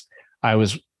 20s, I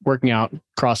was working out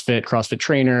CrossFit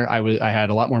trainer. I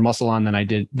had a lot more muscle on than I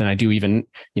do even,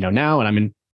 now. And I'm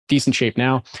in decent shape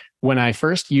now. When I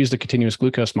first used a continuous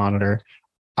glucose monitor,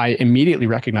 I immediately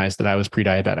recognized that I was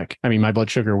pre-diabetic. I mean, my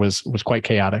blood sugar was quite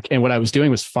chaotic. And what I was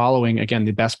doing was following, again,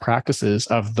 the best practices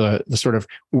of the sort of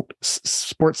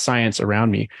sports science around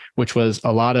me, which was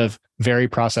a lot of very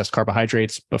processed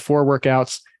carbohydrates before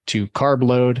workouts to carb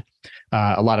load,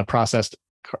 a lot of processed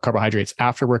carbohydrates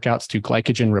after workouts to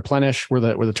glycogen replenish were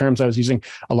the terms I was using.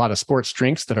 A lot of sports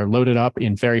drinks that are loaded up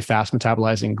in very fast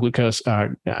metabolizing glucose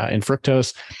and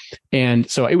fructose. And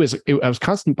so I was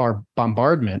constant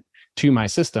bombardment to my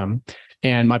system,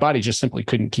 and my body just simply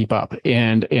couldn't keep up.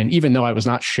 And even though I was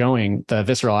not showing the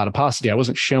visceral adiposity, I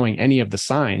wasn't showing any of the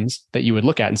signs that you would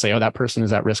look at and say, oh, that person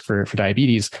is at risk for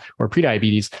diabetes or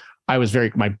prediabetes.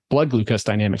 My blood glucose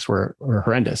dynamics were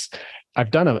horrendous. I've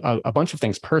done a bunch of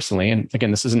things personally. And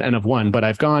again, this is an N of 1, but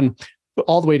I've gone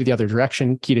all the way to the other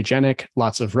direction, ketogenic,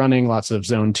 lots of running, lots of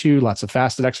zone 2, lots of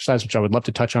fasted exercise, which I would love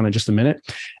to touch on in just a minute.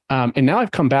 And now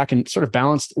I've come back and sort of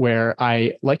balanced where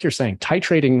I, like you're saying,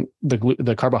 titrating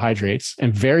the carbohydrates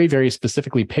and very, very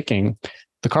specifically picking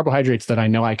the carbohydrates that I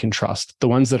know I can trust, the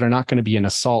ones that are not going to be an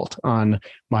assault on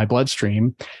my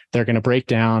bloodstream. They're going to break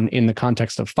down in the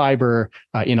context of fiber,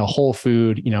 in a whole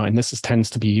food, and this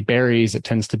tends to be berries. It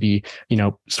tends to be,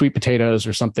 sweet potatoes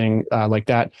or something like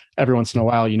that. Every once in a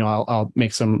while, I'll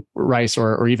make some rice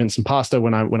or even some pasta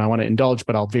when I want to indulge,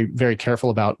 but I'll be very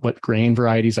careful about what grain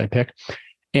varieties I pick.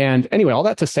 And anyway, all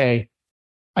that to say,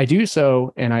 I do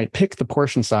so, and I pick the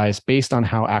portion size based on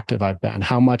how active I've been,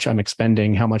 how much I'm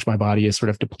expending, how much my body is sort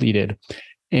of depleted.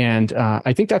 And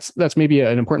I think that's maybe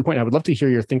an important point. I would love to hear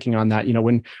your thinking on that.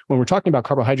 When we're talking about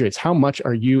carbohydrates, how much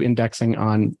are you indexing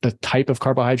on the type of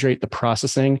carbohydrate, the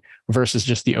processing, versus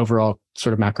just the overall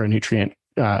sort of macronutrient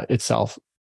itself?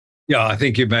 Yeah, I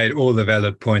think you've made all the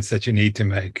valid points that you need to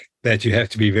make, that you have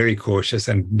to be very cautious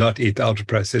and not eat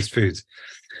ultra-processed foods.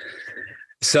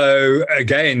 So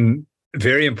again,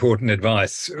 very important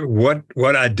advice.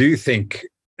 What I do think,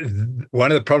 one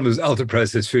of the problems with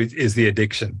ultra-processed foods is the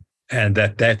addiction, and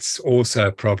that's also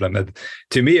a problem.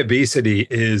 To me, obesity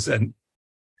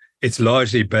it's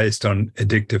largely based on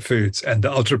addictive foods, and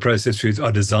the ultra-processed foods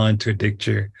are designed to addict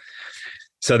you.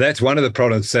 So that's one of the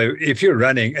problems. So if you're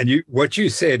running, and what you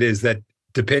said is that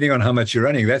depending on how much you're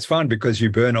running, that's fine because you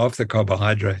burn off the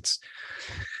carbohydrates.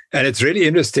 And it's really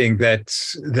interesting that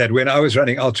when I was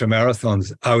running ultra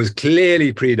marathons, I was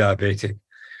clearly pre-diabetic,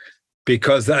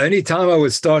 because the only time I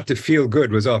would start to feel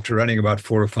good was after running about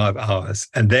 4 or 5 hours.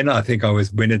 And then I think I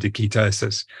went into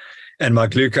ketosis, and my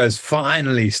glucose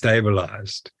finally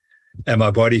stabilized and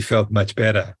my body felt much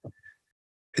better.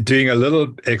 Doing a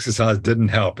little exercise didn't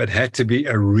help. It had to be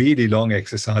a really long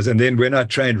exercise. And then when I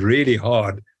trained really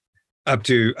hard, up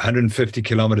to 150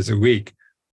 kilometers a week,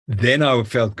 then I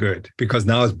felt good, because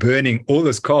now I was burning all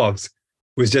this carbs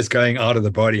was just going out of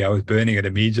the body. I was burning it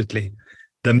immediately.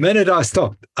 The minute I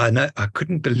stopped, I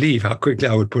couldn't believe how quickly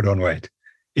I would put on weight.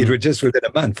 It would just within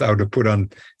a month, I would have put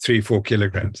on 3-4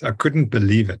 kilograms. I couldn't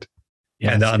believe it.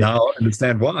 Yes, and I now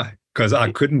understand why, because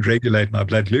I couldn't regulate my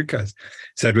blood glucose.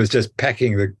 So it was just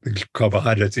packing the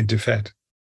carbohydrates into fat.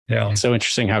 Yeah. It's so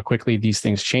interesting how quickly these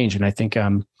things change. And I think,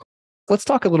 let's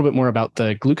talk a little bit more about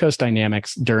the glucose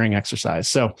dynamics during exercise.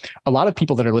 So a lot of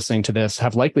people that are listening to this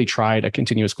have likely tried a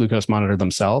continuous glucose monitor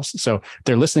themselves. So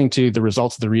they're listening to the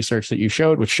results of the research that you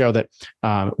showed, which show that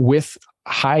with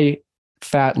high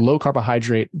fat, low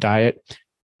carbohydrate diet,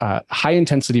 high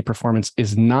intensity performance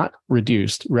is not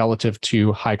reduced relative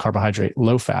to high carbohydrate,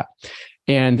 low fat.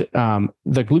 And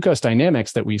the glucose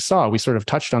dynamics that we saw, we sort of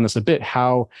touched on this a bit,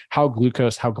 how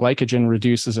glycogen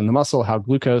reduces in the muscle, how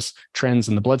glucose trends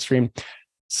in the bloodstream.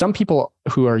 Some people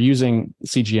who are using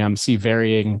CGM see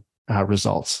varying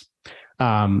results.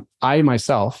 I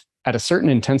myself, at a certain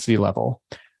intensity level,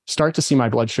 start to see my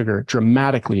blood sugar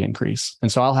dramatically increase. And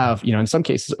so I'll have, in some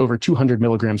cases, over 200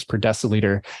 milligrams per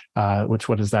deciliter,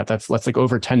 what is that? That's like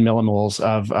over 10 millimoles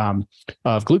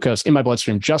of glucose in my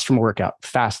bloodstream just from a workout,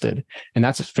 fasted. And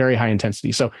that's very high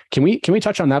intensity. So can we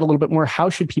touch on that a little bit more? How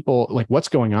should people, what's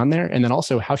going on there? And then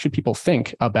also, how should people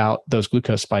think about those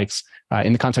glucose spikes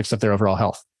in the context of their overall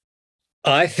health?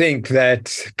 I think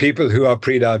that people who are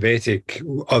pre-diabetic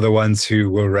are the ones who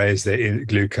will raise their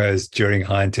glucose during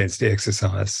high-intensity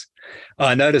exercise.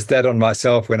 I noticed that on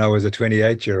myself when I was a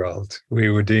 28-year-old.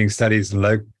 We were doing studies in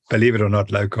believe it or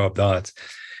not, low-carb diets.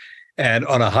 And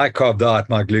on a high-carb diet,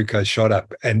 my glucose shot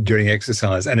up and during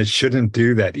exercise, and it shouldn't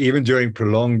do that. Even during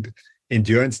prolonged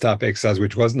endurance-type exercise,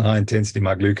 which wasn't high-intensity,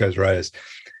 my glucose rose.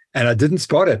 And I didn't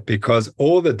spot it because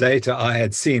all the data I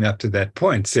had seen up to that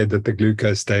point said that the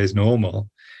glucose stays normal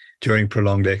during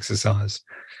prolonged exercise.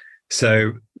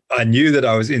 So I knew that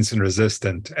I was insulin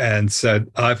resistant. And so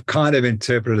I've kind of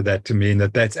interpreted that to mean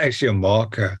that that's actually a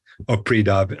marker of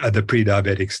the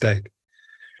pre-diabetic state.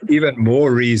 Even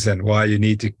more reason why you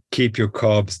need to keep your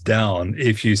carbs down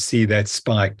if you see that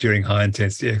spike during high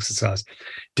intensity exercise.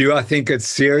 Do I think it's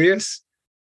serious?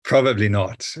 Probably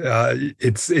not.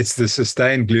 It's the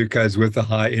sustained glucose with the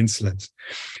high insulin.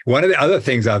 One of the other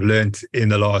things I've learned in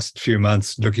the last few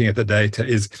months looking at the data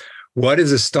is what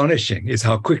is astonishing is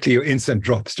how quickly your insulin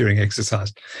drops during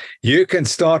exercise. You can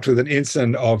start with an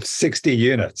insulin of 60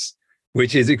 units,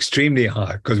 which is extremely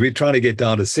high because we're trying to get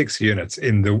down to 6 units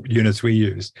in the units we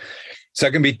use. So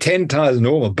it can be 10 times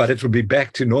normal, but it will be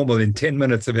back to normal in 10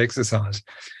 minutes of exercise.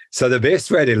 So the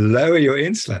best way to lower your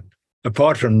insulin,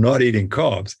 apart from not eating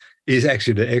carbs, is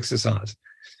actually to exercise.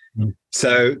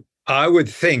 So I would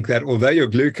think that although your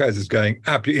glucose is going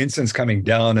up, your insulin's coming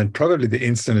down, and probably the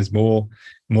insulin is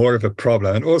more of a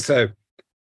problem. And also,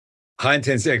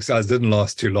 high-intensity exercise didn't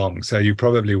last too long, so you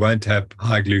probably won't have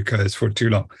high glucose for too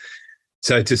long.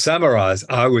 So to summarize,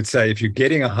 I would say if you're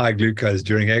getting a high glucose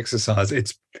during exercise,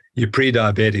 you're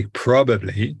pre-diabetic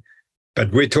probably,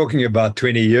 but we're talking about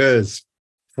 20 years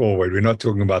forward. We're not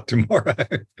talking about tomorrow.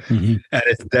 Mm-hmm.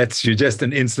 And you're just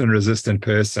an insulin-resistant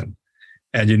person,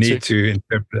 and you need to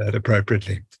interpret that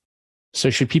appropriately. So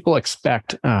should people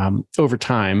expect over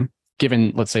time,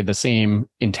 given, let's say, the same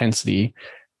intensity,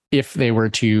 if they were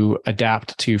to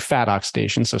adapt to fat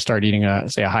oxidation, so start eating a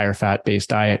higher fat-based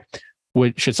diet,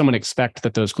 should someone expect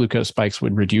that those glucose spikes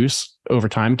would reduce over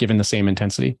time, given the same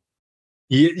intensity?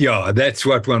 Yeah, that's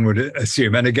what one would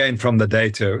assume. And again, from the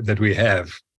data that we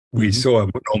have, we saw a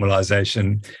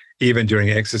normalization. Even during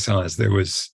exercise, there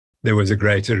was a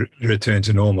greater return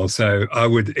to normal. So I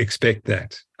would expect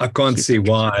that. I can't see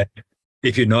why,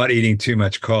 if you're not eating too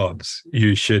much carbs,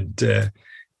 you should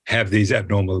have these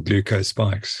abnormal glucose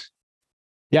spikes.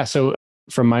 Yeah. So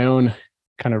from my own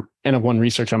kind of N-of-1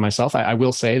 research on myself, I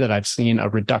will say that I've seen a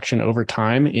reduction over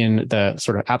time in the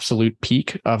sort of absolute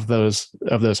peak of those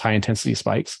high intensity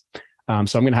spikes.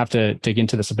 So I'm going to have to dig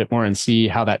into this a bit more and see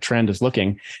how that trend is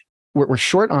looking. We're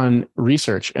short on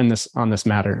research on this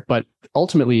matter, but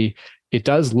ultimately it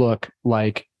does look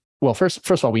like, well, first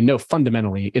of all, we know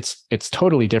fundamentally it's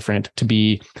totally different to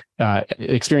be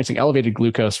experiencing elevated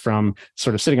glucose from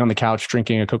sort of sitting on the couch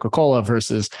drinking a Coca-Cola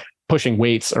versus pushing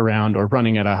weights around or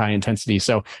running at a high intensity.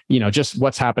 So, just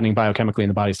what's happening biochemically in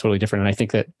the body is totally different. And I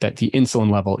think that the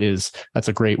insulin level that's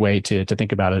a great way to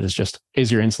think about it,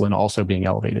 is your insulin also being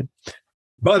elevated?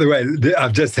 By the way,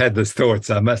 I've just had this thought.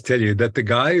 So I must tell you that the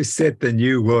guy who set the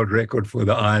new world record for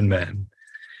the Ironman,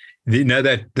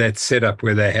 that setup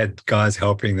where they had guys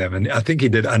helping them, and I think he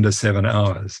did under 7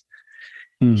 hours.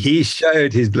 He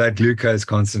showed his blood glucose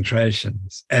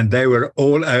concentrations, and they were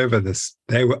all over this.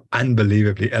 They were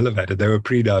unbelievably elevated. They were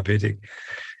pre-diabetic.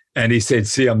 And he said,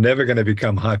 see, I'm never going to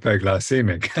become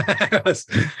hypoglycemic.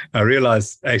 I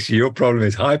realized, actually, your problem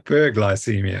is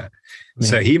hyperglycemia. Yeah.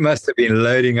 So he must have been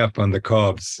loading up on the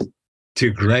carbs to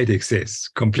great excess,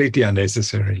 completely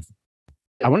unnecessary.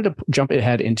 I wanted to jump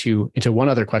ahead into one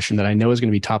other question that I know is going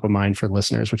to be top of mind for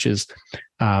listeners, which is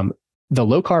the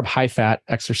low-carb, high-fat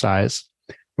exercise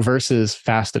versus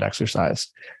fasted exercise.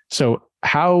 So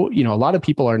how, a lot of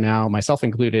people are now, myself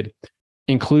included,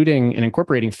 including and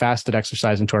incorporating fasted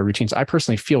exercise into our routines. I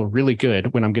personally feel really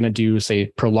good when I'm going to do,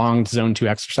 say, prolonged zone 2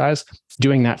 exercise,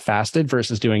 doing that fasted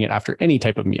versus doing it after any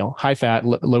type of meal. High fat,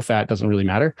 low fat, doesn't really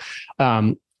matter.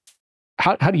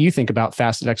 How do you think about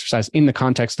fasted exercise in the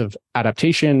context of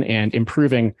adaptation and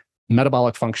improving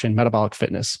metabolic function, metabolic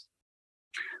fitness?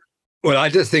 Well, I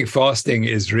just think fasting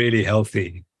is really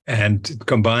healthy, and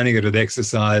combining it with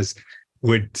exercise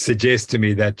would suggest to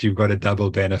me that you've got a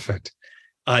double benefit.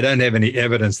 I don't have any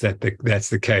evidence that that's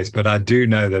the case, but I do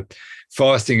know that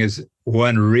fasting is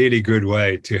one really good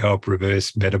way to help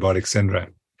reverse metabolic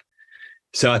syndrome.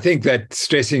 So I think that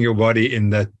stressing your body in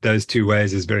those two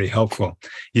ways is very helpful.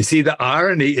 You see, the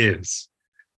irony is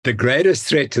the greatest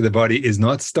threat to the body is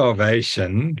not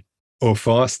starvation or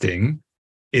fasting,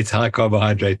 it's high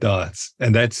carbohydrate diets.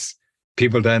 And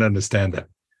people don't understand that.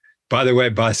 By the way,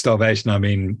 by starvation, I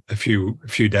mean a few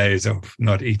days of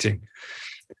not eating.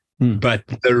 But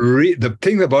the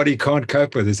thing the body can't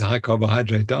cope with is a high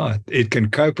carbohydrate diet. It can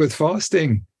cope with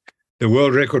fasting. The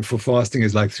world record for fasting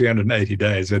is like 380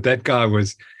 days. But that guy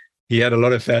he had a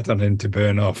lot of fat on him to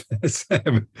burn off.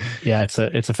 Yeah, it's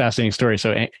a fascinating story.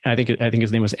 So I think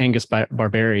his name was Angus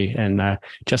Barberi, and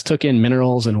just took in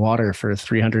minerals and water for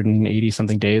 380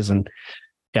 something days, and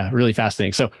yeah, really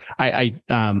fascinating. So I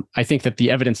think that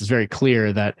the evidence is very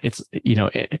clear that it's,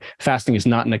 fasting is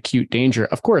not an acute danger.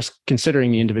 Of course,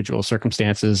 considering the individual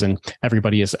circumstances, and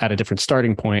everybody is at a different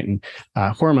starting point,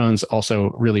 and hormones also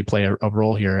really play a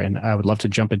role here. And I would love to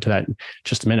jump into that in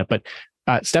just a minute. But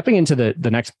stepping into the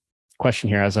next question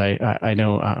here, as I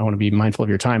know I want to be mindful of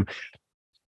your time.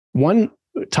 One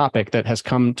topic that has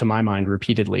come to my mind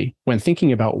repeatedly when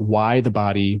thinking about why the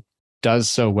body does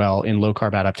so well in low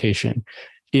carb adaptation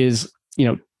is,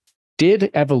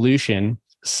 did evolution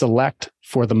select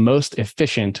for the most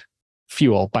efficient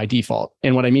fuel by default?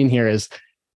 And what I mean here is,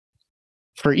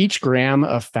 for each gram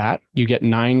of fat, you get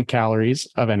 9 calories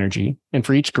of energy. And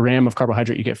for each gram of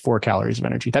carbohydrate, you get 4 calories of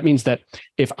energy. That means that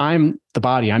if I'm the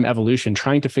body, I'm evolution,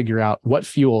 trying to figure out what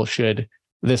fuel should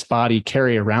this body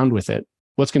carry around with it,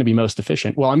 what's going to be most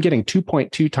efficient? Well, I'm getting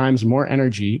 2.2 times more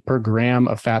energy per gram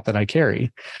of fat that I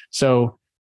carry. So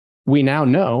we now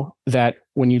know that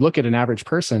when you look at an average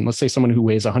person, let's say someone who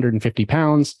weighs 150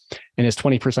 pounds and is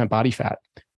 20% body fat,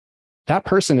 that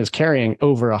person is carrying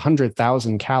over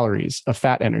 100,000 calories of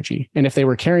fat energy. And if they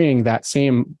were carrying that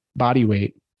same body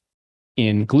weight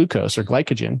in glucose or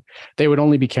glycogen, they would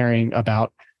only be carrying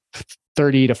about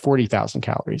 30 to 40,000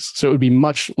 calories. So it would be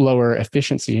much lower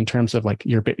efficiency in terms of like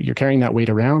you're carrying that weight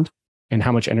around and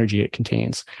how much energy it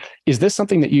contains. Is this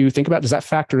something that you think about? Does that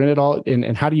factor in at all?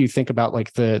 And how do you think about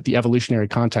like the evolutionary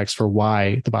context for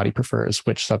why the body prefers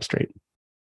which substrate?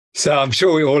 So I'm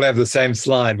sure we all have the same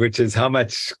slide, which is how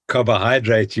much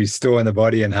carbohydrate you store in the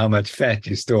body and how much fat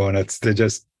you store. And it's to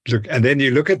just look, and then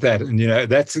you look at that, and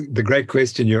that's the great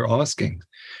question you're asking.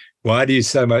 Why do you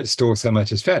store so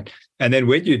much as fat? And then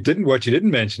what you didn't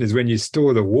mention is when you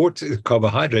store the water,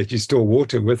 carbohydrate, you store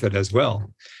water with it as well.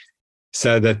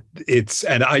 So that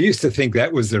and I used to think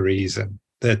that was the reason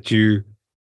that you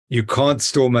can't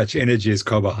store much energy as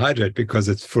carbohydrate because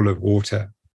it's full of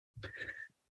water.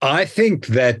 I think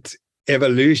that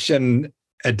evolution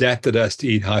adapted us to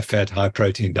eat high-fat,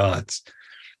 high-protein diets.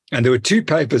 And there were 2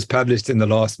 papers published in the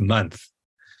last month.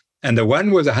 And the one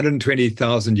was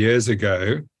 120,000 years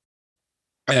ago.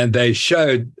 And they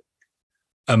showed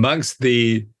amongst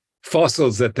the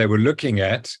fossils that they were looking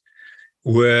at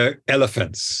were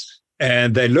elephants.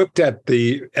 And they looked at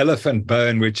the elephant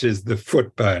bone, which is the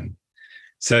foot bone.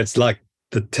 So it's like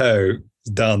the toe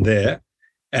down there.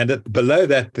 And below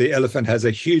that, the elephant has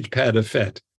a huge pad of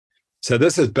fat. So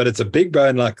but it's a big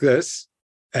bone like this,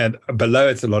 and below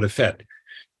it's a lot of fat.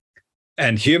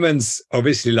 And humans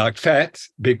obviously like fat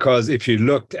because if you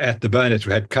looked at the bone, it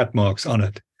had cut marks on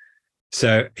it.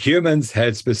 So humans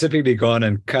had specifically gone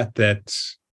and cut the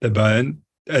bone,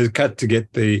 cut to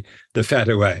get the fat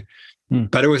away.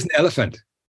 But it was an elephant.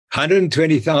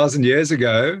 120,000 years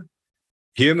ago,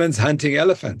 humans hunting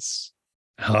elephants.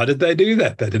 How did they do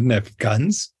that? They didn't have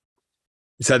guns.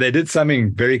 So they did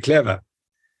something very clever.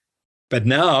 But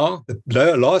now,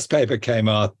 the last paper came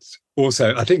out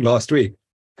also, I think last week,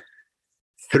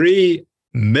 3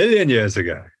 million years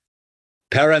ago.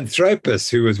 Paranthropus,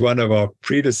 who was one of our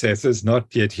predecessors,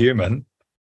 not yet human,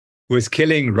 was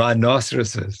killing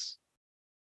rhinoceroses.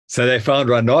 So they found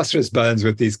rhinoceros bones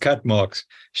with these cut marks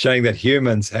showing that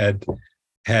humans had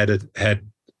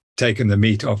taken the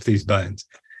meat off these bones.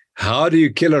 How do you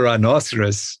kill a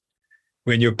rhinoceros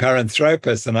when you're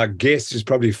Paranthropus, and I guess is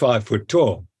probably 5 foot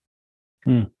tall?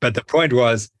 But the point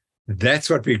was, that's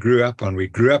what we grew up on. We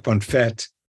grew up on fat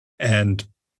and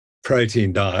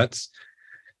protein diets.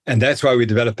 And that's why we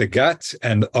developed the gut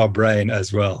and our brain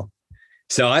as well.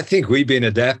 So I think we've been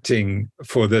adapting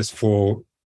for this for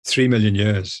 3 million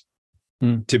years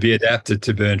to be adapted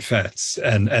to burn fats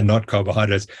and not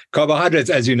carbohydrates. Carbohydrates,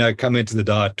 as you know, come into the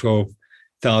diet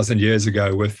 12,000 years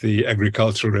ago with the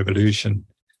agricultural revolution.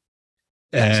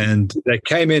 And they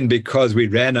came in because we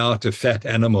ran out of fat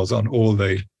animals on all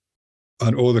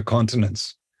the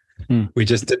continents. We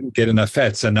just didn't get enough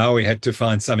fat. So now we had to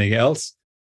find something else.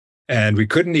 And we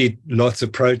couldn't eat lots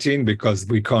of protein because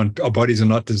our bodies are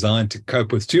not designed to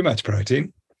cope with too much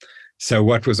protein. So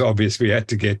what was obvious we had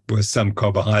to get was some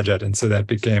carbohydrate. And so that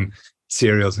became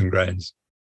cereals and grains.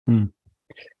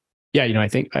 Yeah, I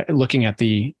think looking at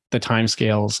the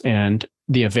timescales and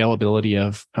the availability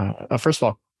of first of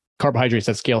all, carbohydrates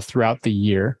that scale throughout the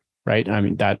year, right? I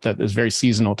mean, that is very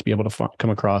seasonal to be able to come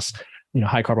across,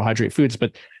 high carbohydrate foods.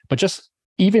 But just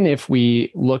even if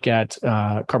we look at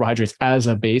carbohydrates as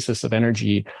a basis of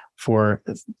energy for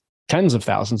tens of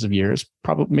thousands of years,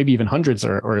 probably maybe even hundreds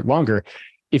or longer,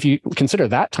 if you consider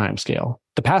that time scale,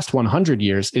 the past 100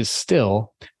 years is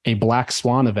still a black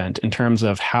swan event in terms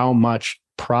of how much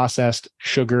processed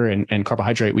sugar and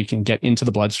carbohydrate we can get into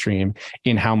the bloodstream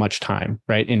in how much time,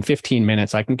 right? In 15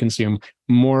 minutes, I can consume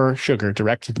more sugar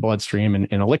direct to the bloodstream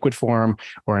in a liquid form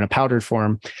or in a powdered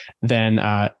form than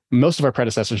most of our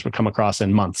predecessors would come across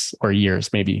in months or years,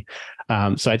 maybe.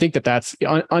 So I think that's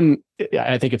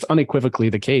I think it's unequivocally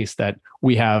the case that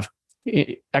we have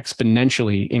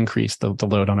exponentially increased the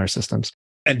load on our systems.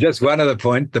 And just one other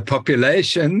point, the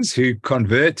populations who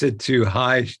converted to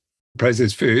high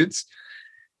processed foods,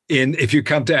 if you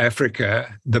come to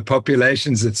Africa, the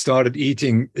populations that started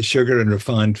eating sugar and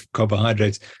refined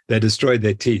carbohydrates, they destroyed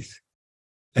their teeth.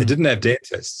 They didn't have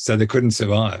dentists, so they couldn't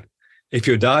survive. If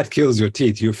your diet kills your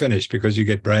teeth, you're finished because you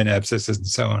get brain abscesses and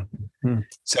so on.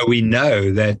 So we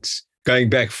know that going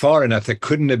back far enough, they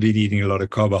couldn't have been eating a lot of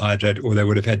carbohydrate or they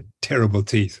would have had terrible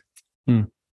teeth.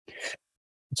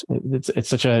 It's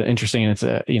such an interesting, and it's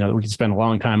a, we can spend a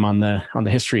long time on the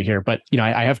history here, but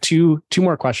I have two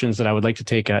more questions that I would like to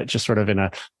take just sort of in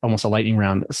almost a lightning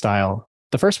round style.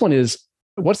 The first one is,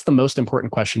 what's the most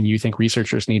important question you think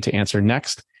researchers need to answer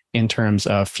next in terms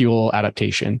of fuel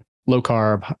adaptation, low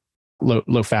carb,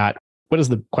 low fat? What is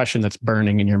the question that's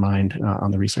burning in your mind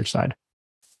on the research side?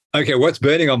 Okay, what's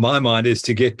burning on my mind is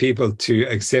to get people to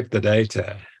accept the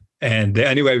data. And the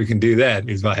only way we can do that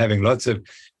is by having lots of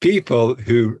people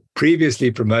who previously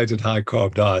promoted high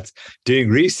carb diets doing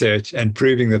research and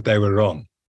proving that they were wrong.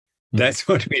 That's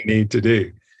what we need to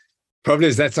do. Problem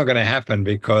is that's not going to happen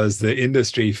because the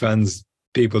industry funds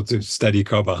people to study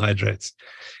carbohydrates.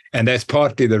 And that's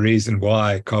partly the reason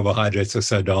why carbohydrates are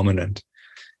so dominant.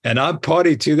 And I'm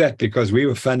party to that because we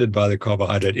were funded by the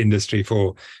carbohydrate industry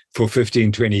for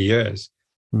 15, 20 years.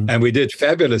 And we did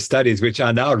fabulous studies, which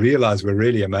I now realize were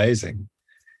really amazing.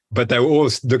 But they were all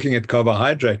looking at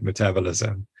carbohydrate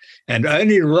metabolism. And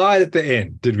only right at the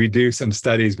end did we do some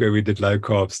studies where we did low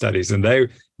carb studies. And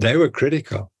they were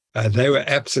critical. They were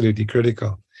absolutely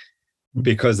critical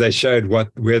because they showed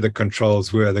where the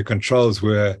controls were. The controls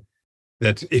were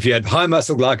that if you had high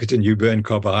muscle glycogen, you burn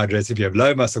carbohydrates. If you have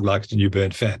low muscle glycogen, you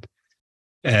burn fat.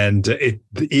 And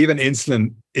even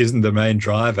insulin isn't the main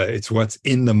driver. It's what's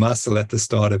in the muscle at the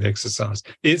start of exercise.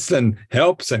 Insulin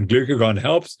helps and glucagon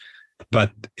helps,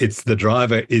 but it's the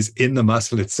driver is in the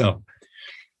muscle itself.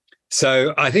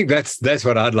 So I think that's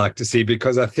what I'd like to see,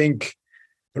 because I think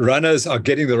runners are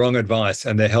getting the wrong advice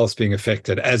and their health's being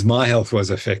affected, as my health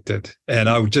was affected. And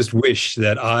I would just wish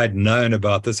that I'd known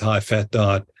about this high-fat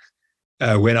diet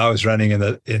when I was running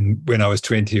when I was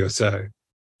 20 or so,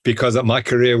 because my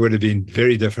career would have been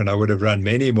very different. I would have run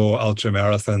many more ultra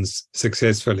marathons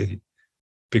successfully,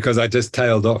 because I just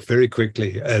tailed off very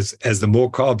quickly. As the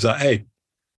more carbs I ate,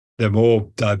 the more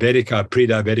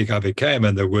pre-diabetic I became,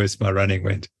 and the worse my running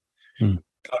went.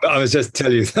 I was just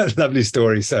tell you that lovely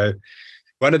story. So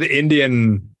one of the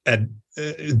Indian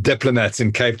diplomats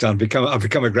in Cape Town, I've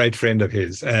become a great friend of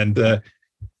his. And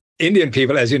Indian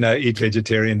people, as you know, eat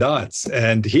vegetarian diets.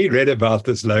 And he read about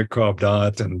this low-carb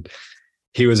diet, and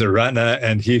he was a runner,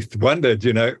 and he wondered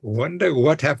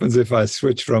what happens if I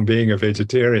switch from being a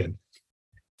vegetarian.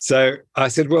 So I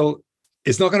said, well,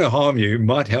 it's not going to harm you, it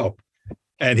might help.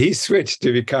 And he switched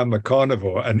to become a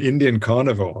carnivore, an Indian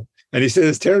carnivore. And he said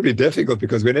it's terribly difficult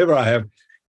because whenever I have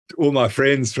all my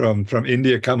friends from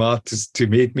India come out to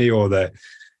meet me, or the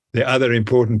other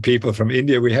important people from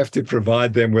India, we have to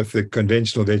provide them with the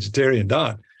conventional vegetarian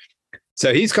diet.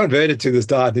 So he's converted to this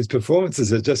diet. His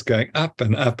performances are just going up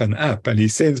and up and up. And he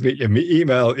sends me an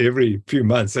email every few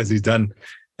months as he's done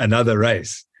another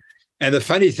race. And the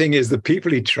funny thing is, the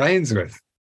people he trains with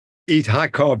eat high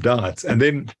carb diets.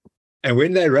 And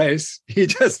when they race, he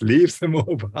just leaves them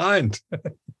all behind.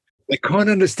 They can't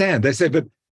understand. They say,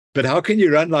 but how can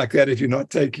you run like that if you're not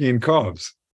taking in carbs?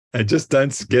 They just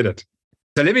don't get it.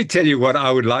 So let me tell you what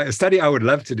I would like. A study I would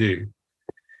love to do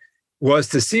was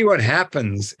to see what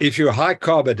happens if you're high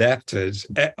carb adapted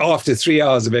after 3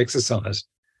 hours of exercise.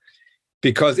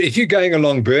 Because if you're going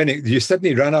along burning, you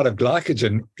suddenly run out of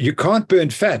glycogen. You can't burn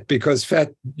fat because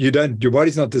your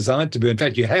body's not designed to burn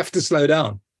fat. You have to slow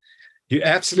down. You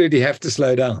absolutely have to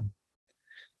slow down.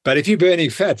 But if you're burning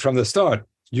fat from the start,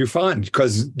 you're fine,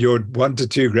 because your 1 to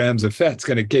 2 grams of fat is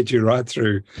going to get you right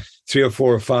through 3 or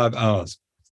 4 or 5 hours.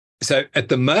 So at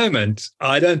the moment,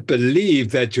 I don't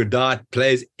believe that your diet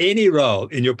plays any role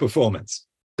in your performance.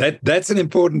 That's an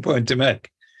important point to make.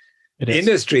 The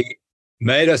industry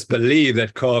made us believe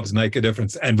that carbs make a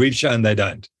difference, and we've shown they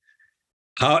don't.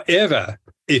 However,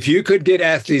 if you could get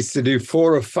athletes to do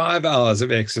 4 or 5 hours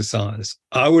of exercise,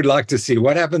 I would like to see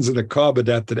what happens in a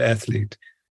carb-adapted athlete.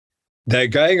 They're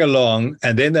going along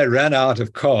and then they run out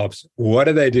of carbs. What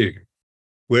do?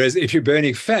 Whereas if you're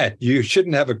burning fat, you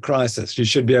shouldn't have a crisis. You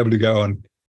should be able to go on.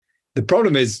 The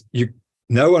problem is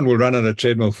no one will run on a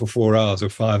treadmill for 4 hours or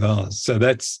 5 hours. So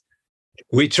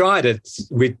we tried it.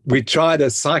 We tried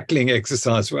a cycling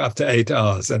exercise for up to 8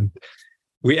 hours, and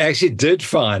we actually did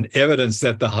find evidence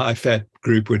that the high-fat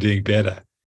group were doing better,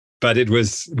 but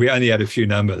we only had a few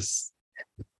numbers.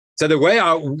 So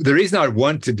the reason I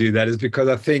want to do that is because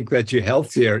I think that you're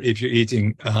healthier if you're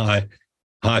eating a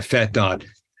high-fat diet.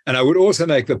 And I would also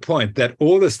make the point that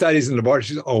all the studies in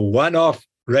laboratories are one-off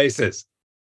races.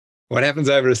 What happens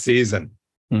over a season?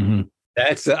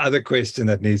 'That's the other question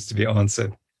that needs to be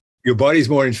answered. Your body's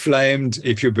more inflamed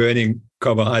if you're burning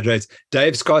carbohydrates.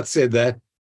 Dave Scott said that.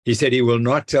 He said he will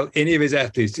not tell any of his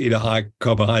athletes to eat a high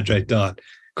carbohydrate diet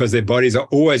because their bodies are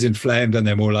always inflamed and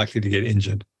they're more likely to get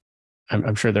injured.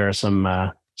 I'm sure there are some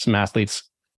athletes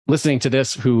listening to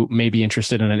this who may be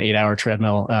interested in an 8-hour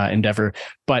treadmill endeavor.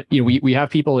 But we have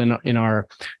people in our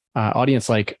audience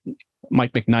like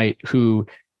Mike McKnight, who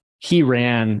he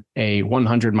ran a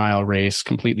 100-mile race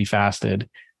completely fasted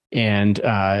and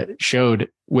showed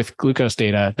with glucose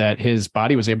data that his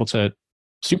body was able to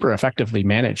super effectively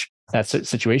manage that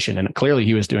situation. And clearly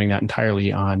he was doing that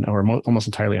entirely on, or almost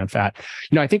entirely on fat.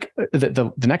 I think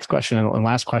the next question and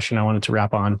last question I wanted to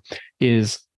wrap on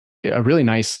is a really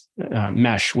nice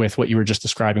mesh with what you were just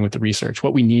describing with the research,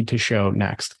 what we need to show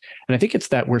next. And I think it's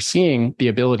that we're seeing the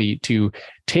ability to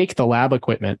take the lab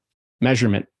equipment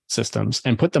measurement systems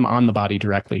and put them on the body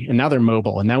directly. And now they're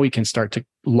mobile. And now we can start to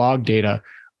log data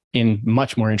in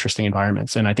much more interesting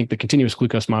environments. And I think the continuous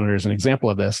glucose monitor is an example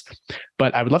of this.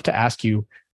 But I would love to ask you,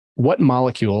 what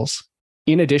molecules,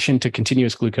 in addition to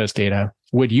continuous glucose data,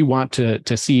 would you want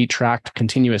to see tracked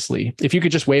continuously? If you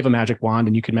could just wave a magic wand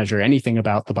and you could measure anything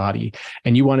about the body,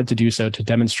 and you wanted to do so to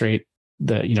demonstrate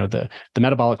the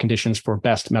metabolic conditions for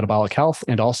best metabolic health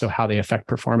and also how they affect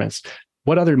performance,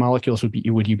 what other molecules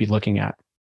would you be looking at?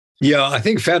 Yeah, I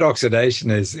think fat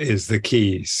oxidation is the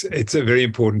key. It's a very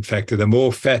important factor. The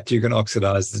more fat you can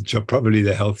oxidize, probably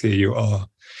the healthier you are.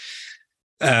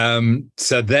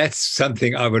 So that's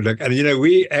something I would look at. And,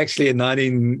 we actually in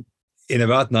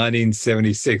about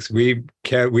 1976, we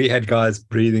had guys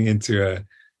breathing into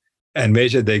and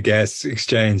measured their gas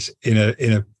exchange in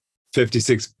a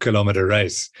 56-kilometer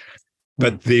race.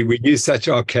 But we used such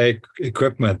archaic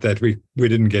equipment that we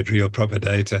didn't get real proper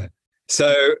data.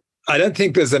 So I don't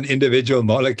think there's an individual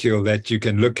molecule that you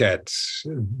can look at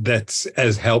that's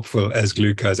as helpful as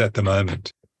glucose at the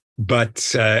moment.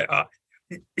 But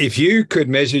if you could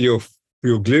measure your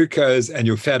glucose and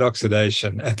your fat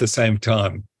oxidation at the same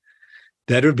time,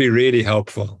 that would be really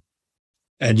helpful.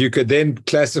 And you could then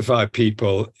classify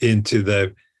people into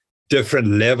the different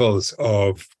levels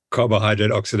of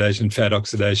carbohydrate oxidation, fat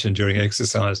oxidation during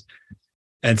exercise,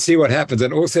 and see what happens,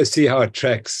 and also see how it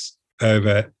tracks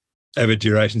over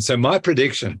duration. So my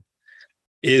prediction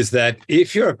is that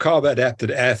if you're a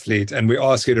carb-adapted athlete and we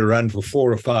ask you to run for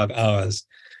 4 or 5 hours,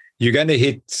 you're going to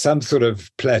hit some sort of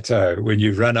plateau when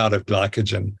you run out of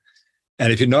glycogen.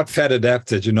 And if you're not fat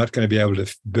adapted, you're not going to be able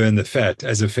to burn the fat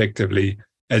as effectively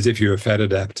as if you were fat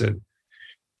adapted.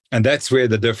 And that's where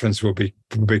the difference will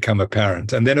become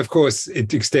apparent. And then, of course,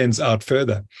 it extends out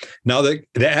further. Now, the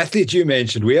athlete you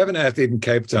mentioned, we have an athlete in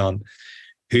Cape Town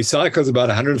who cycles about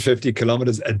 150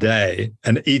 kilometers a day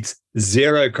and eats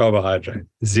zero carbohydrate.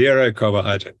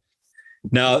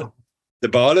 Now, the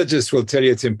biologists will tell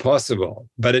you it's impossible,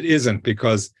 but it isn't,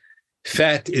 because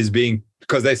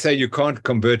because they say you can't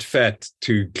convert fat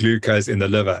to glucose in the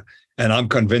liver. And I'm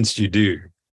convinced you do.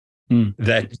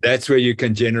 That's where you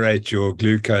can generate your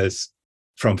glucose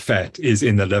from fat, is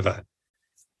in the liver.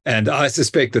 And I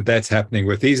suspect that that's happening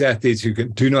with these athletes who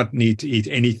do not need to eat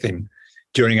anything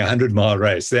during a 100-mile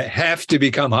race. They have to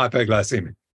become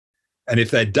hypoglycemic. And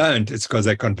if they don't, it's because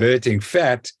they're converting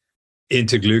fat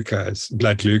into glucose,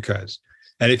 blood glucose.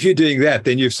 And if you're doing that,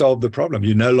 then you've solved the problem.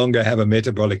 You no longer have a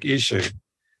metabolic issue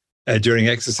during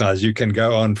exercise. You can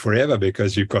go on forever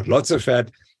because you've got lots of fat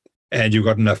and you've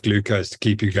got enough glucose to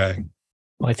keep you going.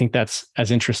 Well, I think that's as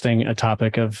interesting a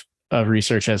topic of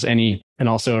research as any, and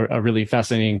also a really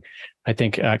fascinating, I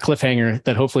think, cliffhanger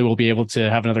that hopefully we'll be able to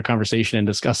have another conversation and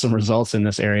discuss some results in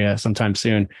this area sometime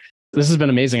soon. This has been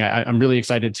amazing. I'm really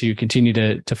excited to continue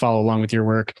to follow along with your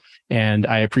work, and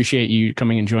I appreciate you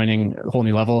coming and joining A Whole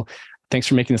New Level. Thanks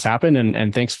for making this happen,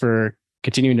 and thanks for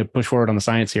continuing to push forward on the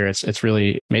science here. It's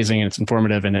really amazing and it's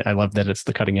informative, and I love that it's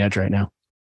the cutting edge right now.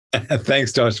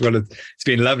 Thanks, Josh. Well, it's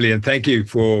been lovely, and thank you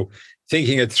for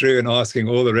thinking it through and asking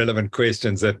all the relevant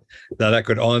questions that I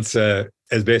could answer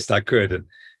as best I could.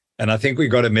 And I think we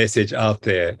got a message out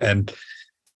there. And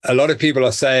a lot of people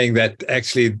are saying that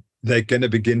actually they're going to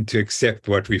begin to accept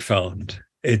what we found.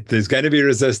 There's going to be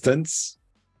resistance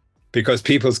because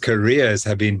people's careers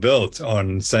have been built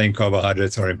on saying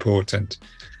carbohydrates are important.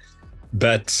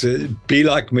 But be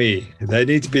like me. They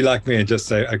need to be like me and just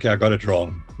say, okay, I got it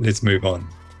wrong. Let's move on.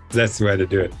 That's the way to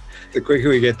do it. The quicker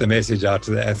we get the message out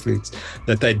to the athletes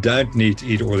that they don't need to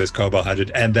eat all this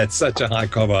carbohydrate, and that such a high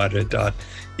carbohydrate diet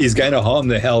is going to harm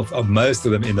the health of most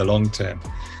of them in the long term.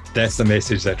 That's the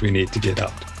message that we need to get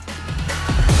out.